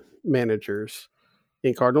 10 managers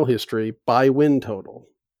in Cardinal history by win total,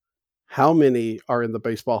 how many are in the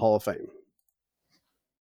Baseball Hall of Fame?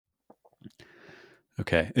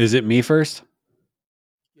 Okay. Is it me first?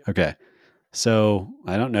 Okay. So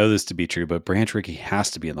I don't know this to be true, but Branch Rickey has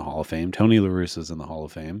to be in the Hall of Fame. Tony La Russa's in the Hall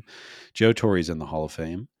of Fame. Joe Torre's in the Hall of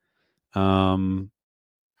Fame.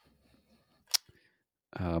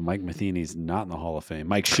 Mike Matheny's not in the Hall of Fame.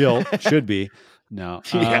 Mike Schilt should be. No.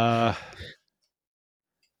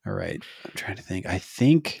 All right. I'm trying to think. I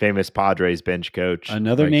think famous Padres bench coach.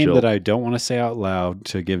 Another Mike name Schilt. that I don't want to say out loud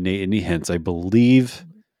to give Nate any hints. I believe.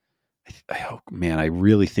 I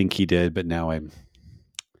really think he did, but now I'm.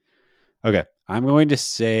 Okay. I'm going to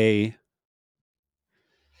say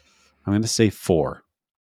 4.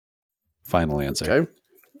 Final answer. Okay.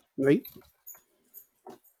 Nate?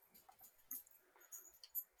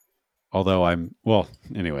 Although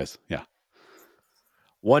anyways, yeah.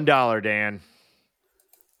 $1, Dan.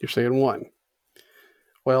 You're saying 1.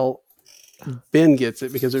 Well, Ben gets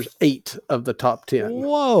it because there's 8 of the top 10.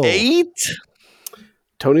 Whoa. 8?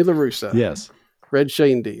 Tony La Russa. Yes. Red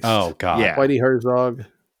Schoendienst. Oh, God. Yeah. Whitey Herzog,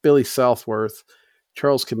 Billy Southworth,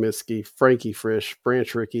 Charles Comiskey, Frankie Frisch,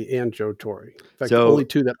 Branch Rickey, and Joe Torre. In fact, the only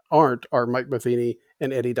 2 that aren't are Mike Matheny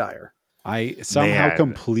and Eddie Dyer. I somehow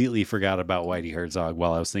completely forgot about Whitey Herzog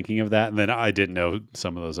while I was thinking of that, and then I didn't know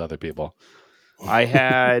some of those other people. I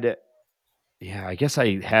guess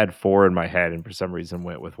I had 4 in my head, and for some reason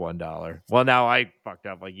went with $1. Well, now I fucked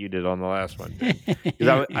up like you did on the last one.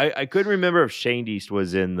 I couldn't remember if Schoendienst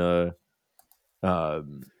was in the,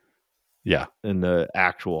 in the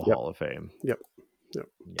actual Hall of Fame. Yep.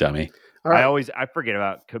 Dummy. All right. I forget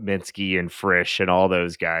about Kaminsky and Frisch and all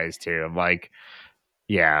those guys too. I'm like,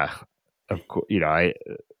 yeah, of course. You know, I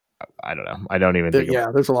don't know. I don't even think.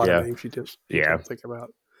 There's a lot of names you can't think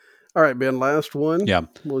about. All right, Ben. Last one. Yeah.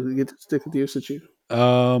 We'll get to stick with you since you.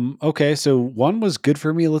 Okay. So 1 was good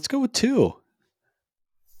for me. Let's go with 2. All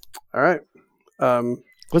right.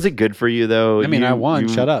 Was it good for you though? I mean, I won.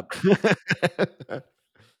 Shut up.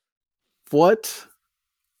 What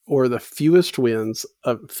or the fewest wins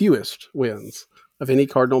of any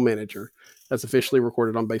Cardinal manager that's officially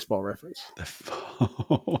recorded on Baseball Reference?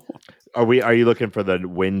 Are you looking for the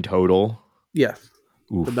win total? Yeah.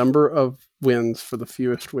 Oof. The number of wins for the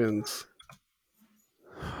fewest wins.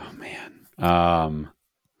 Oh man.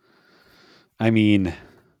 I mean,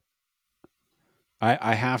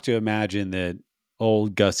 I have to imagine that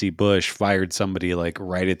old Gussie Busch fired somebody like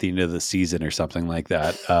right at the end of the season or something like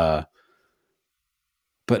that.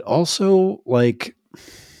 But also, like,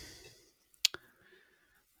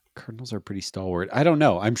 Cardinals are pretty stalwart. I don't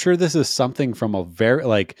know. I'm sure this is something from a very,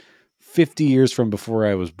 like, 50 years from before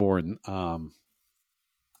I was born.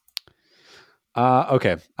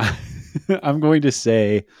 Okay. I'm going to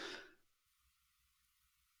say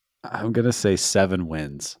 7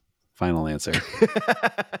 wins. Final answer.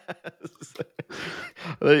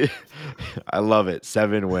 I love it.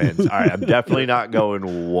 7 wins. All right. I'm definitely not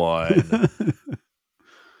going 1.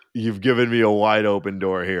 You've given me a wide open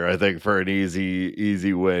door here, I think, for an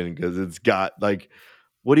easy win, because it's got like,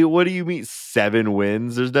 what do you mean 7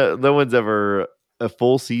 wins? There's no one's ever a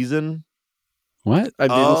full season. What? I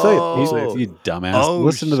didn't say it. You dumbass.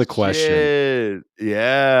 Listen to the question.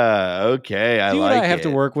 Yeah. Okay. See what I have to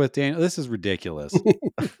work with, Daniel? This is ridiculous.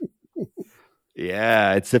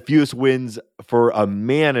 Yeah. It's the fewest wins for a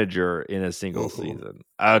manager in a single season.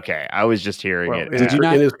 Okay. I was just hearing it. Did you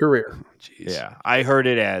not? In his career. Jeez. Yeah. I heard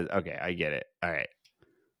it as, okay, I get it. All right.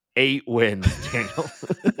 8 wins, Daniel.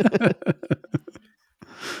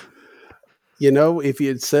 If you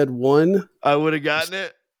had said 1, I would have gotten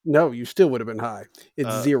it. No, you still would have been high.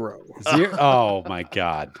 It's 0. 0. Oh my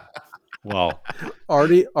God. Well,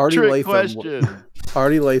 Artie trick Latham. Question.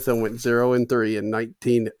 Artie Latham went 0-3 in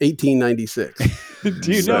 1896.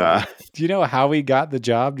 Do you know how he got the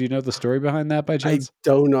job? Do you know the story behind that by chance? I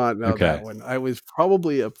do not know that one. I was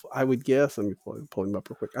probably I would guess. Let me pull him up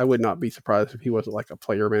real quick. I would not be surprised if he wasn't like a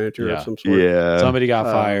player manager of some sort. Yeah. Somebody got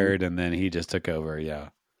fired and then he just took over. Yeah.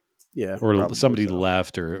 Yeah. Or somebody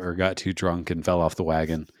left or got too drunk and fell off the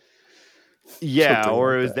wagon. Yeah. Something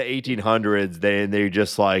Or like it was that. the 1800s. They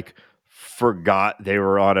just like forgot they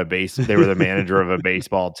were on they were the manager of a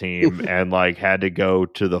baseball team and like had to go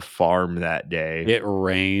to the farm that day. It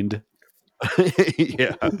rained.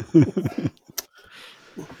 Yeah.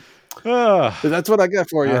 So that's what I got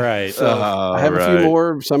for you. All right. So I have a few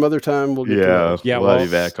more. Some other time we'll get to those. Yeah. We'll have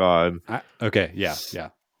you back on. Okay. Yeah.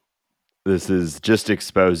 This is just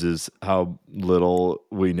exposes how little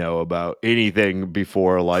we know about anything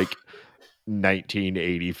before like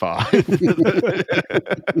 1985.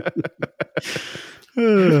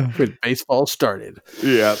 When baseball started.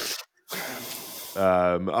 Yep.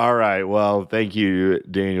 All right. Well, thank you,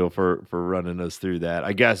 Daniel, for running us through that.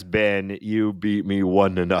 I guess, Ben, you beat me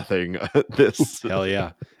 1-0 this. Hell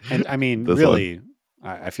yeah. And I mean, really,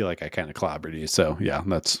 I feel like I kind of clobbered you. So yeah,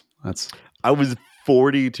 that's. I was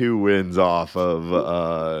 42 wins off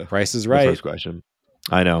of Price is Right. The first question.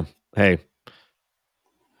 I know. Hey.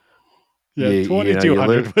 Yeah,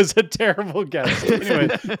 2,200 was a terrible guess. Anyway,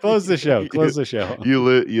 close the show.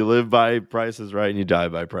 You live by Price is Right and you die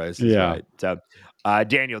by Price is Right. So,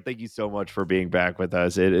 Daniel, thank you so much for being back with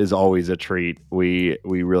us. It is always a treat. We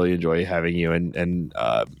really enjoy having you, and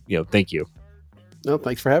thank you. No,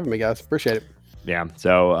 thanks for having me, guys. Appreciate it. Yeah.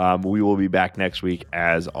 So we will be back next week,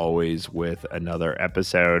 as always, with another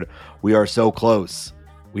episode. We are so close.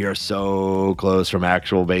 From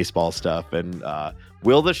actual baseball stuff. And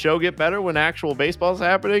will the show get better when actual baseball is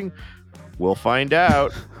happening? We'll find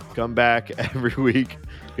out. Come back every week.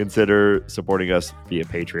 Consider supporting us via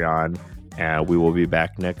Patreon. And we will be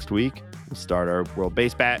back next week. We'll start our World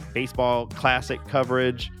Baseball Classic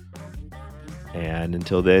coverage. And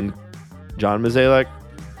until then, John Mazalek,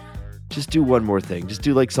 just do one more thing. Just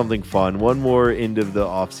do like something fun. One more end of the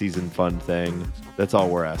off-season fun thing. That's all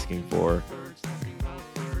we're asking for.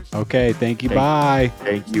 Okay. Thank you. Bye.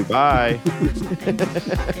 Thank you. Bye.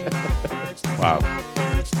 Wow.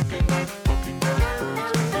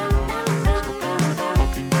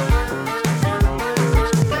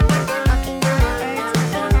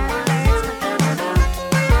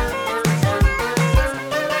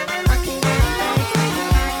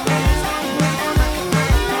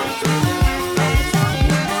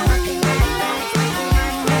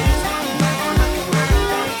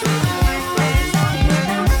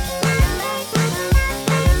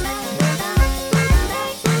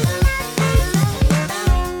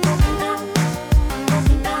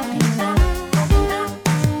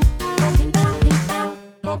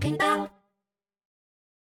 Talking about